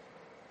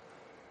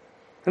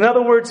 In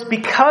other words,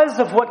 because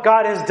of what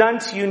God has done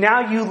to you,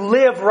 now you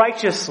live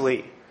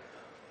righteously.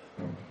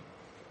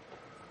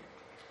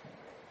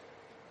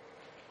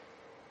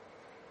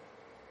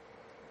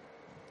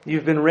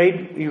 You've been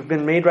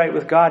made right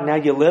with God, now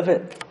you live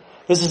it.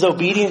 This is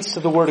obedience to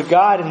the Word of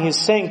God, and He is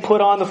saying,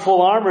 put on the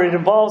full armor. It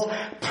involves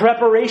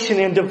preparation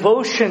and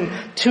devotion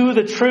to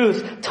the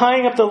truth,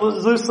 tying up the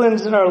loose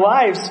ends in our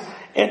lives.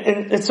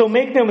 And so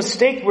make no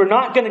mistake, we're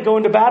not going to go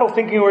into battle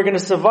thinking we're going to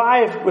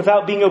survive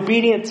without being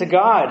obedient to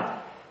God.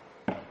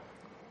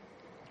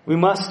 We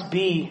must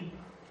be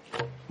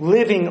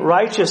living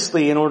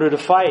righteously in order to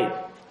fight.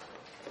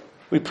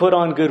 We put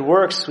on good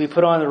works. We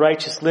put on the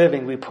righteous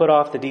living. We put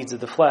off the deeds of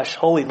the flesh.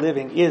 Holy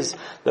living is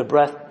the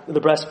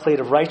breastplate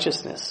of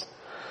righteousness.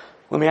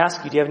 Let me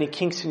ask you, do you have any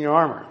kinks in your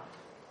armor?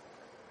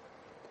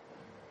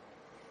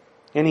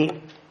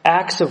 Any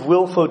acts of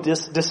willful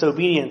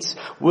disobedience,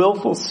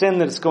 willful sin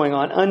that is going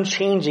on,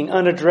 unchanging,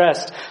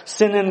 unaddressed,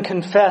 sin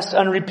unconfessed,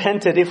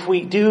 unrepented? If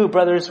we do,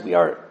 brothers,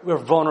 we're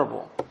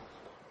vulnerable.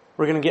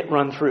 We're going to get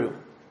run through.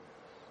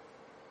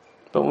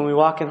 But when we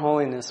walk in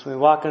holiness, when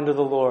we walk under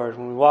the Lord,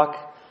 when we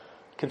walk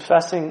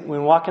confessing,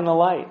 when we walk in the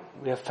light,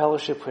 we have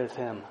fellowship with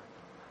Him.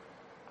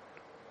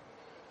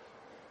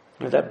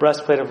 We have that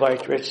breastplate of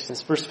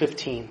righteousness. Verse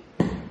 15.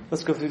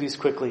 Let's go through these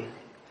quickly.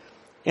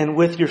 And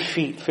with your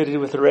feet fitted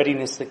with the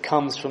readiness that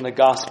comes from the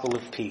gospel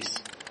of peace.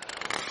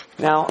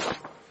 Now,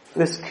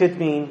 this could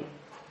mean,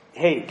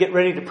 hey, get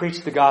ready to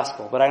preach the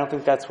gospel, but I don't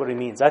think that's what he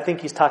means. I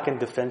think he's talking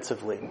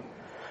defensively.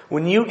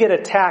 When you get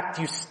attacked,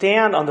 you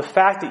stand on the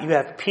fact that you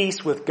have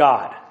peace with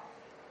God.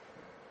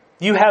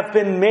 You have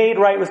been made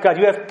right with God.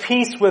 You have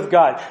peace with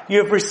God.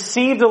 You have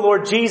received the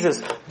Lord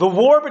Jesus. The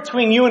war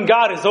between you and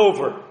God is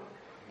over.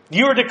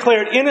 You are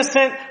declared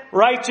innocent,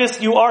 righteous.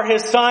 You are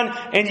His son,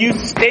 and you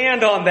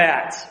stand on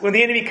that when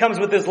the enemy comes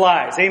with his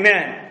lies.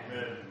 Amen.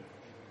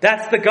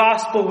 That's the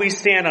gospel we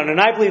stand on. And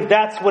I believe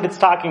that's what it's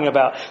talking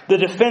about. The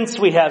defense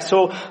we have.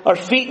 So our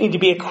feet need to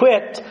be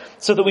equipped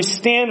so that we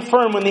stand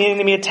firm when the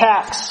enemy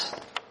attacks.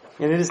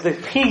 And it is the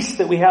peace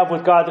that we have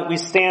with God that we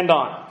stand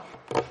on.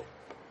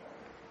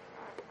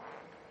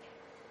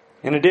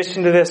 In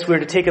addition to this, we're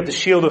to take up the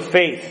shield of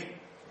faith.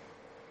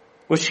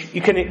 which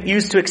you can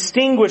use to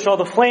extinguish all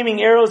the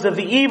flaming arrows of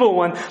the evil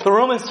one. The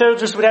Roman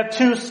soldiers would have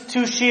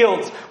two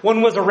shields.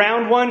 One was a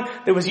round one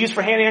that was used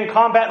for hand-to-hand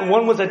combat, and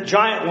one was a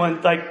giant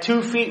one, like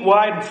 2 feet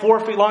wide and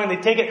 4 feet long. And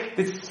they'd take it,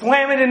 they'd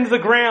slam it into the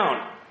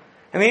ground.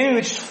 And the enemy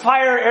would just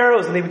fire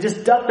arrows, and they would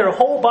just duck their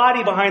whole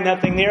body behind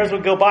that thing. The arrows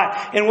would go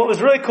by. And what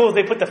was really cool is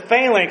they put the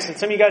phalanx, and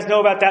some of you guys know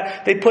about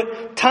that. They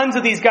put tons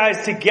of these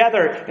guys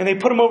together, and they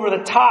put them over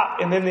the top,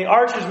 and then the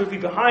archers would be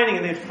behind,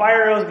 and they'd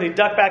fire arrows, and they'd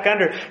duck back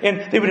under,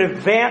 and they would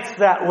advance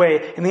that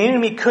way, and the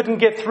enemy couldn't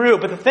get through.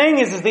 But the thing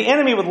is the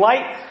enemy would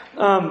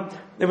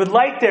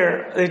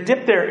they'd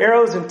dip their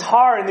arrows in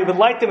tar, and they would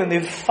light them, and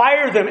they'd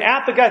fire them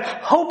at the guy,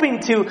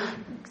 hoping to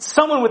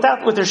someone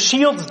with their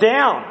shields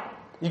down.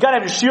 You gotta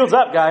have your shields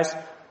up, guys.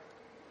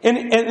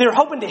 And they're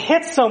hoping to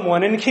hit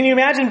someone. And can you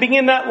imagine being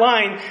in that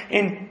line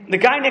and the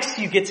guy next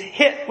to you gets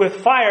hit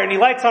with fire and he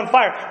lights on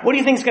fire? What do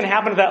you think is going to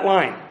happen to that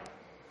line?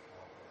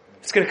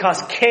 It's going to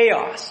cause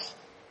chaos.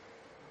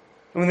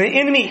 When the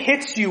enemy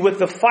hits you with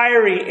the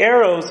fiery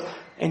arrows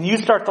and you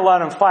start to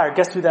light on fire,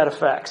 guess who that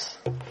affects?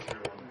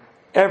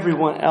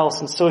 Everyone else.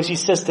 And so he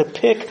says to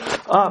pick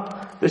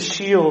up the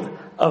shield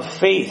of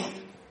faith.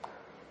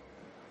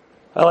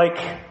 I like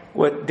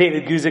what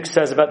David Guzik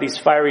says about these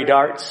fiery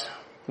darts.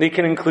 They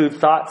can include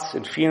thoughts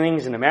and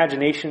feelings and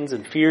imaginations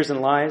and fears and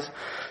lies.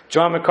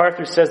 John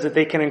MacArthur says that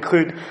they can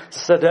include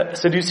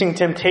seducing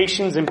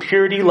temptations,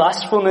 impurity,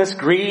 lustfulness,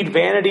 greed,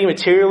 vanity,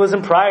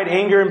 materialism, pride,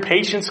 anger,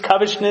 impatience,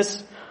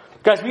 covetousness.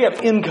 Guys, we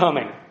have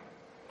incoming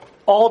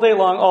all day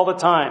long, all the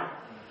time.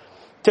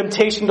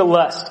 Temptation to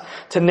lust,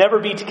 to never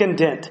be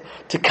content,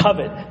 to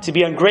covet, to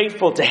be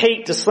ungrateful, to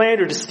hate, to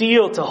slander, to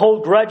steal, to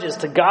hold grudges,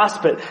 to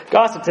gossip,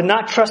 to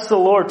not trust the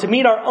Lord, to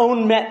meet our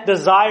own met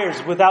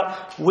desires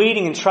without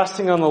waiting and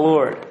trusting on the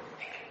Lord.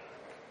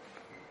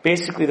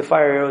 Basically, the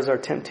fire arrows are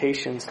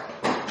temptations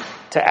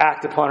to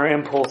act upon our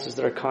impulses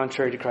that are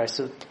contrary to Christ.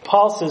 So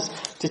Paul says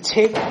to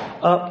take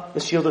up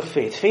the shield of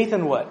faith. Faith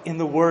in what? In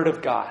the Word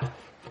of God.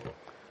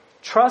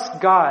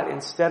 Trust God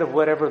instead of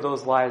whatever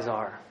those lies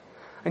are.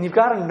 And you've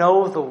got to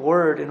know the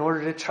Word in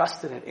order to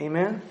trust in it.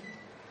 Amen?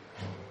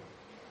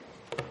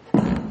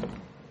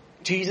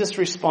 Jesus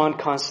responded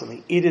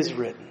constantly, "It is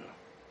written."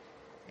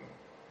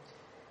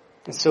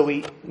 And so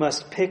we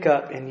must pick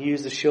up and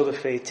use the shield of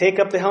faith. Take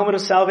up the helmet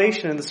of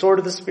salvation and the sword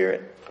of the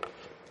Spirit.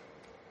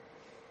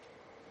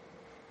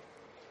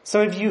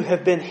 Some of you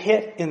have been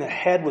hit in the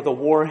head with a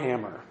war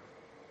hammer.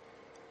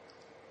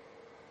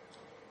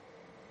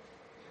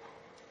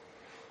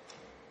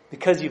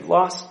 Because you've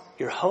lost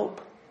your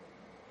hope.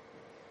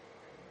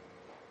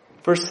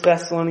 1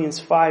 Thessalonians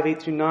 5,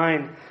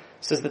 8-9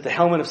 says that the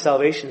helmet of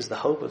salvation is the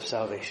hope of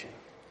salvation.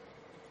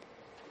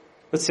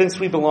 But since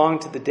we belong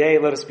to the day,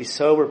 let us be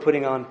sober,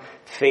 putting on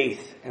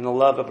faith and the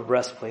love of a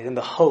breastplate and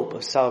the hope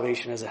of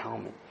salvation as a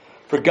helmet.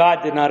 For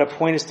God did not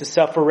appoint us to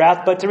suffer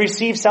wrath, but to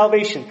receive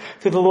salvation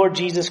through the Lord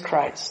Jesus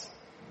Christ.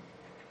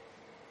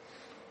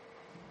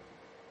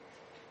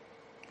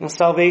 Now,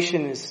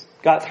 salvation has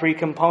got 3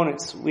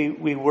 components.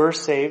 We were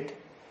saved,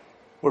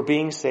 we're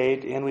being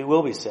saved, and we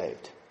will be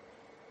saved.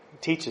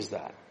 It teaches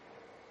that.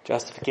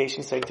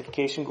 Justification,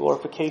 sanctification,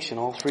 glorification,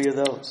 all 3 of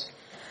those.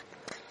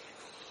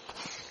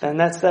 And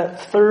that's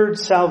that third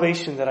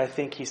salvation that I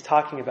think he's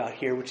talking about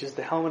here, which is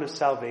the helmet of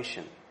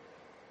salvation.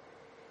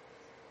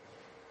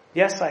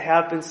 Yes, I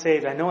have been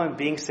saved. I know I'm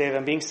being saved.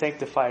 I'm being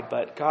sanctified,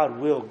 but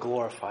God will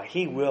glorify.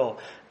 He will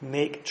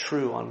make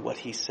true on what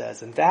he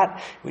says. And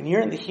that, when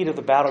you're in the heat of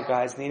the battle,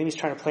 guys, and the enemy's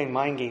trying to play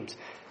mind games,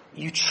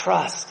 you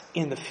trust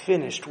in the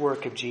finished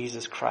work of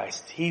Jesus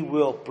Christ. He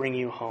will bring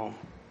you home.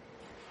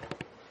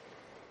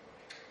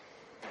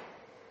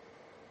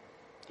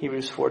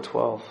 Hebrews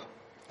 4:12.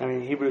 I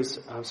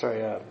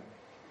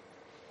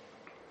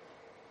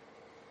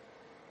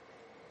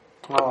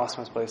lost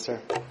my place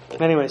there.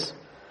 Anyways,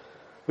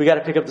 we got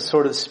to pick up the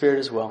sword of the Spirit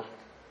as well.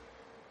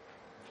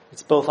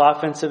 It's both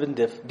offensive and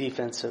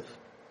defensive.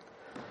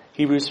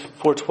 Hebrews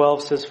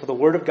 4:12 says, "For the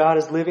word of God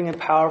is living and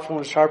powerful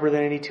and sharper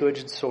than any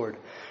two-edged sword,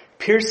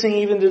 piercing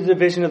even to the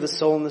division of the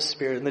soul and the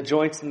spirit and the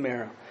joints and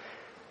marrow,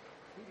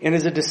 and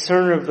is a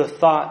discerner of the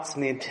thoughts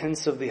and the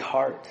intents of the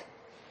heart.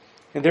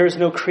 And there is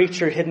no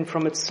creature hidden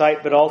from its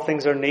sight, but all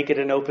things are naked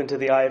and open to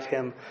the eye of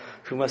him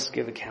who must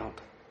give account."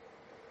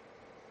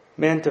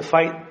 Men, to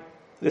fight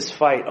this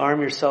fight, arm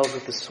yourselves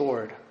with the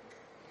sword.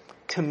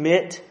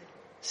 Commit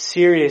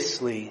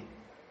seriously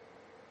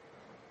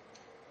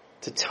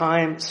to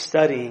time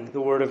studying the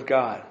Word of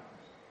God.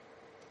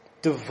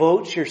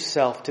 Devote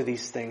yourself to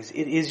these things.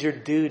 It is your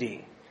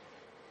duty.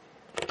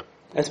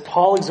 As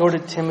Paul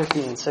exhorted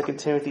Timothy in 2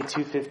 Timothy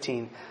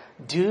 2:15,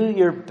 do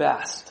your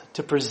best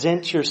to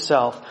present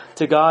yourself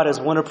to God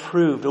as one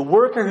approved, a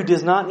worker who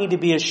does not need to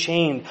be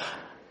ashamed,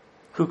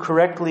 who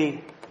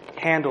correctly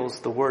handles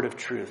the word of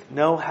truth.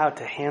 Know how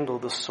to handle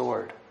the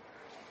sword.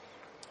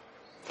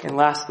 And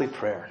lastly,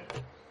 prayer.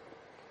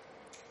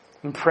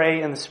 And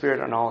pray in the Spirit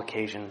on all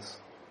occasions.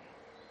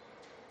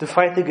 To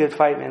fight the good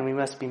fight, man, we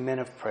must be men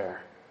of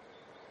prayer.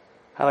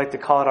 I like to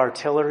call it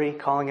artillery,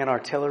 calling in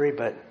artillery,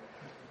 but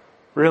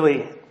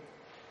really,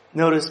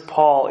 Notice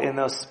Paul in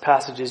those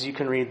passages, you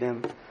can read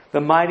them.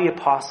 The mighty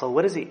apostle,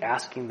 what is he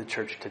asking the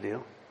church to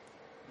do?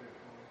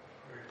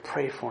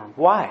 Pray for him.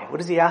 Why?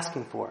 What is he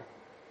asking for?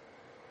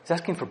 He's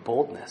asking for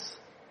boldness.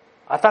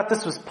 I thought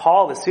this was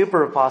Paul, the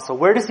super apostle.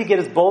 Where does he get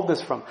his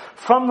boldness from?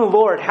 From the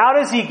Lord. How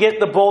does he get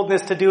the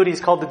boldness to do what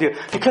he's called to do?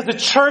 Because the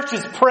church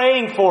is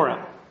praying for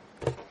him.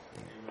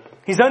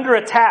 He's under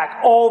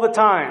attack all the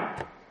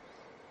time.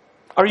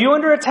 Are you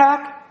under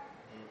attack?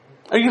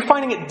 Are you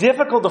finding it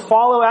difficult to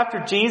follow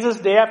after Jesus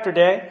day after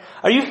day?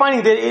 Are you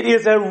finding that it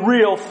is a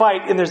real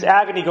fight and there's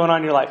agony going on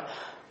in your life?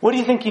 What do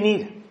you think you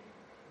need?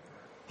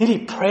 You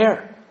need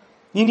prayer.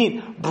 You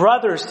need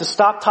brothers to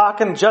stop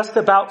talking just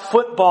about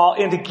football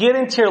and to get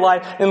into your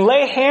life and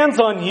lay hands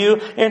on you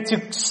and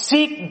to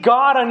seek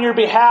God on your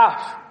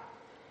behalf.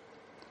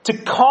 To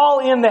call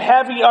in the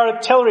heavy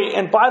artillery.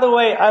 And by the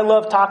way, I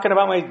love talking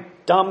about my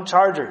dumb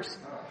Chargers.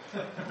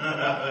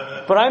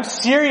 But I'm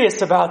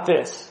serious about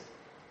this.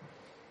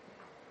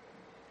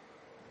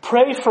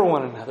 Pray for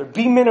one another.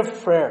 Be men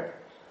of prayer.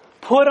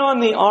 Put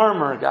on the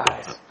armor,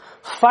 guys.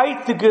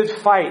 Fight the good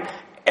fight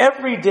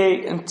every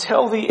day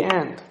until the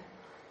end.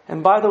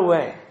 And by the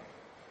way,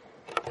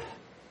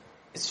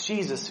 it's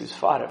Jesus who's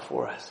fought it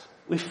for us.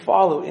 We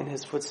follow in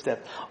His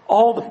footsteps.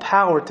 All the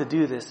power to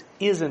do this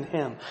is in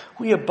Him.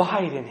 We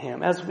abide in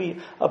Him. As we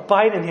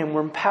abide in Him,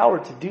 we're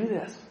empowered to do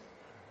this.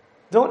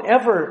 Don't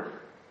ever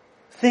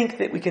think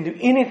that we can do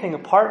anything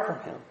apart from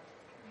Him.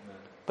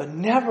 But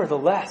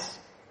nevertheless,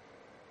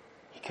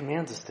 He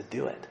commands us to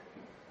do it.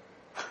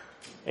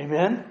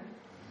 Amen?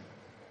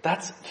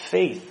 That's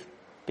faith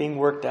being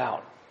worked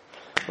out.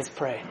 Let's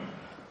pray.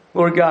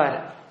 Lord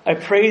God, I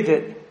pray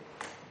that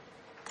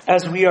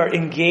as we are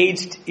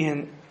engaged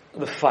in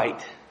the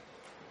fight,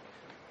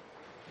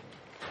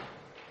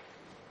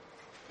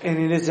 and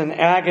it is an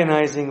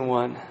agonizing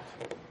one,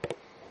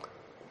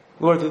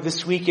 Lord, that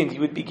this weekend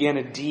You would begin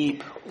a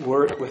deep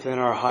work within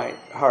our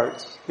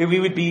hearts. That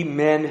we would be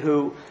men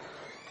who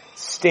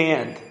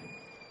stand.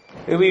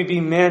 That we would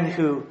be men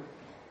who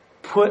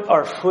put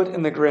our foot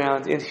in the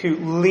ground and who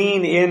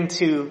lean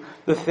into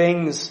the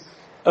things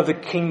of the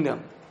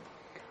kingdom.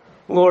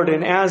 Lord,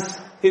 and as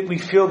we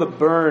feel the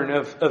burn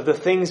of the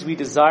things we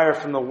desire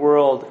from the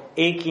world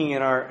aching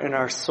in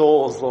our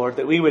souls, Lord,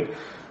 that we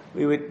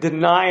would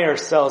deny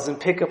ourselves and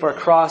pick up our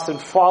cross and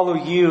follow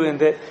You, and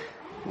that,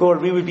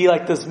 Lord, we would be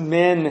like those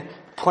men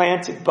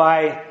planted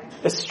by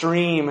a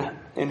stream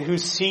and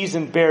whose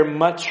season bear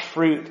much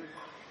fruit.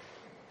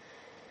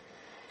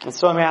 And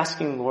so I'm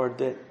asking, Lord,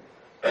 that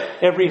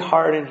every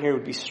heart in here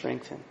would be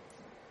strengthened.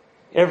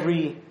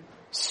 Every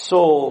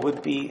soul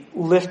would be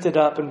lifted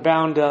up and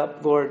bound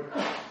up, Lord.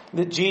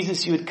 That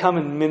Jesus, You would come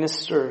and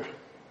minister.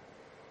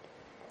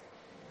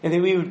 And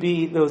that we would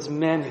be those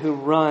men who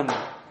run,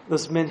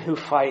 those men who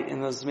fight,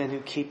 and those men who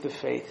keep the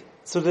faith.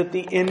 So that at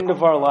the end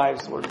of our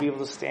lives, Lord, be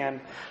able to stand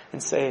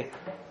and say,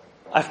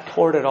 I've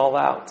poured it all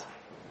out.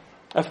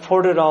 I've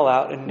poured it all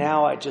out, and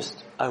now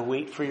I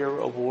wait for Your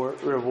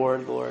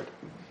reward, Lord.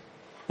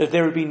 That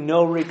there would be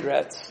no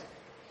regrets.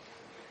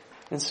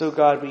 And so,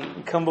 God, we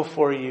come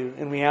before You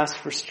and we ask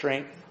for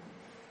strength.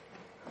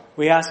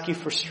 We ask You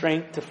for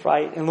strength to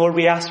fight. And Lord,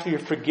 we ask for Your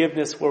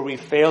forgiveness where we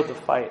failed to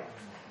fight.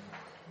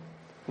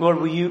 Lord,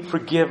 will You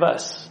forgive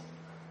us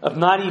of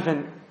not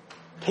even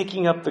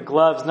picking up the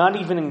gloves, not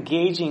even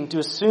engaging, to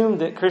assume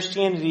that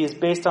Christianity is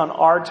based on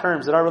our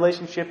terms, that our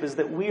relationship is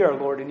that we are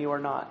Lord and You are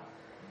not.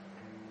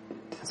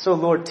 So,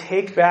 Lord,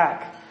 take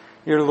back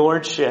Your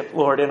lordship,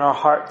 Lord, in our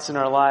hearts and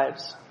our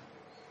lives.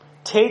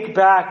 Take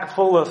back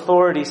full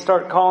authority.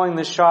 Start calling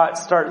the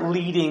shots. Start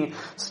leading.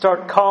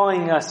 Start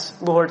calling us,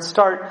 Lord.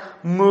 Start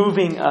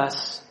moving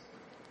us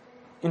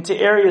into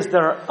areas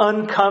that are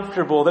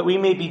uncomfortable, that we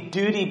may be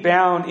duty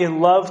bound in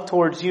love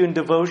towards You and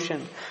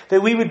devotion.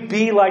 That we would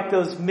be like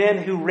those men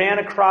who ran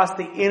across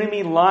the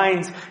enemy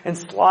lines and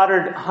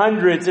slaughtered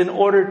hundreds in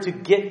order to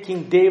get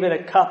King David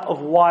a cup of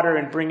water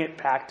and bring it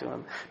back to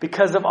him.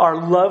 Because of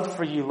our love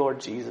for You,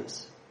 Lord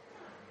Jesus.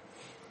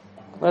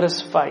 Let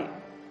us fight.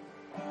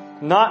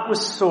 Not with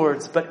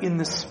swords, but in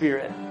the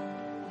Spirit.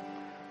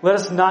 Let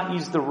us not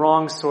use the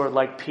wrong sword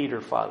like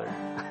Peter, Father,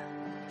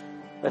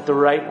 but the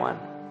right one,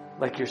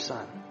 like Your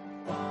Son.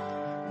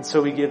 And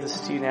so we give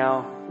this to You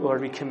now.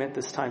 Lord, we commit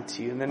this time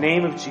to You. In the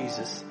name of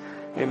Jesus,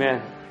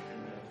 amen.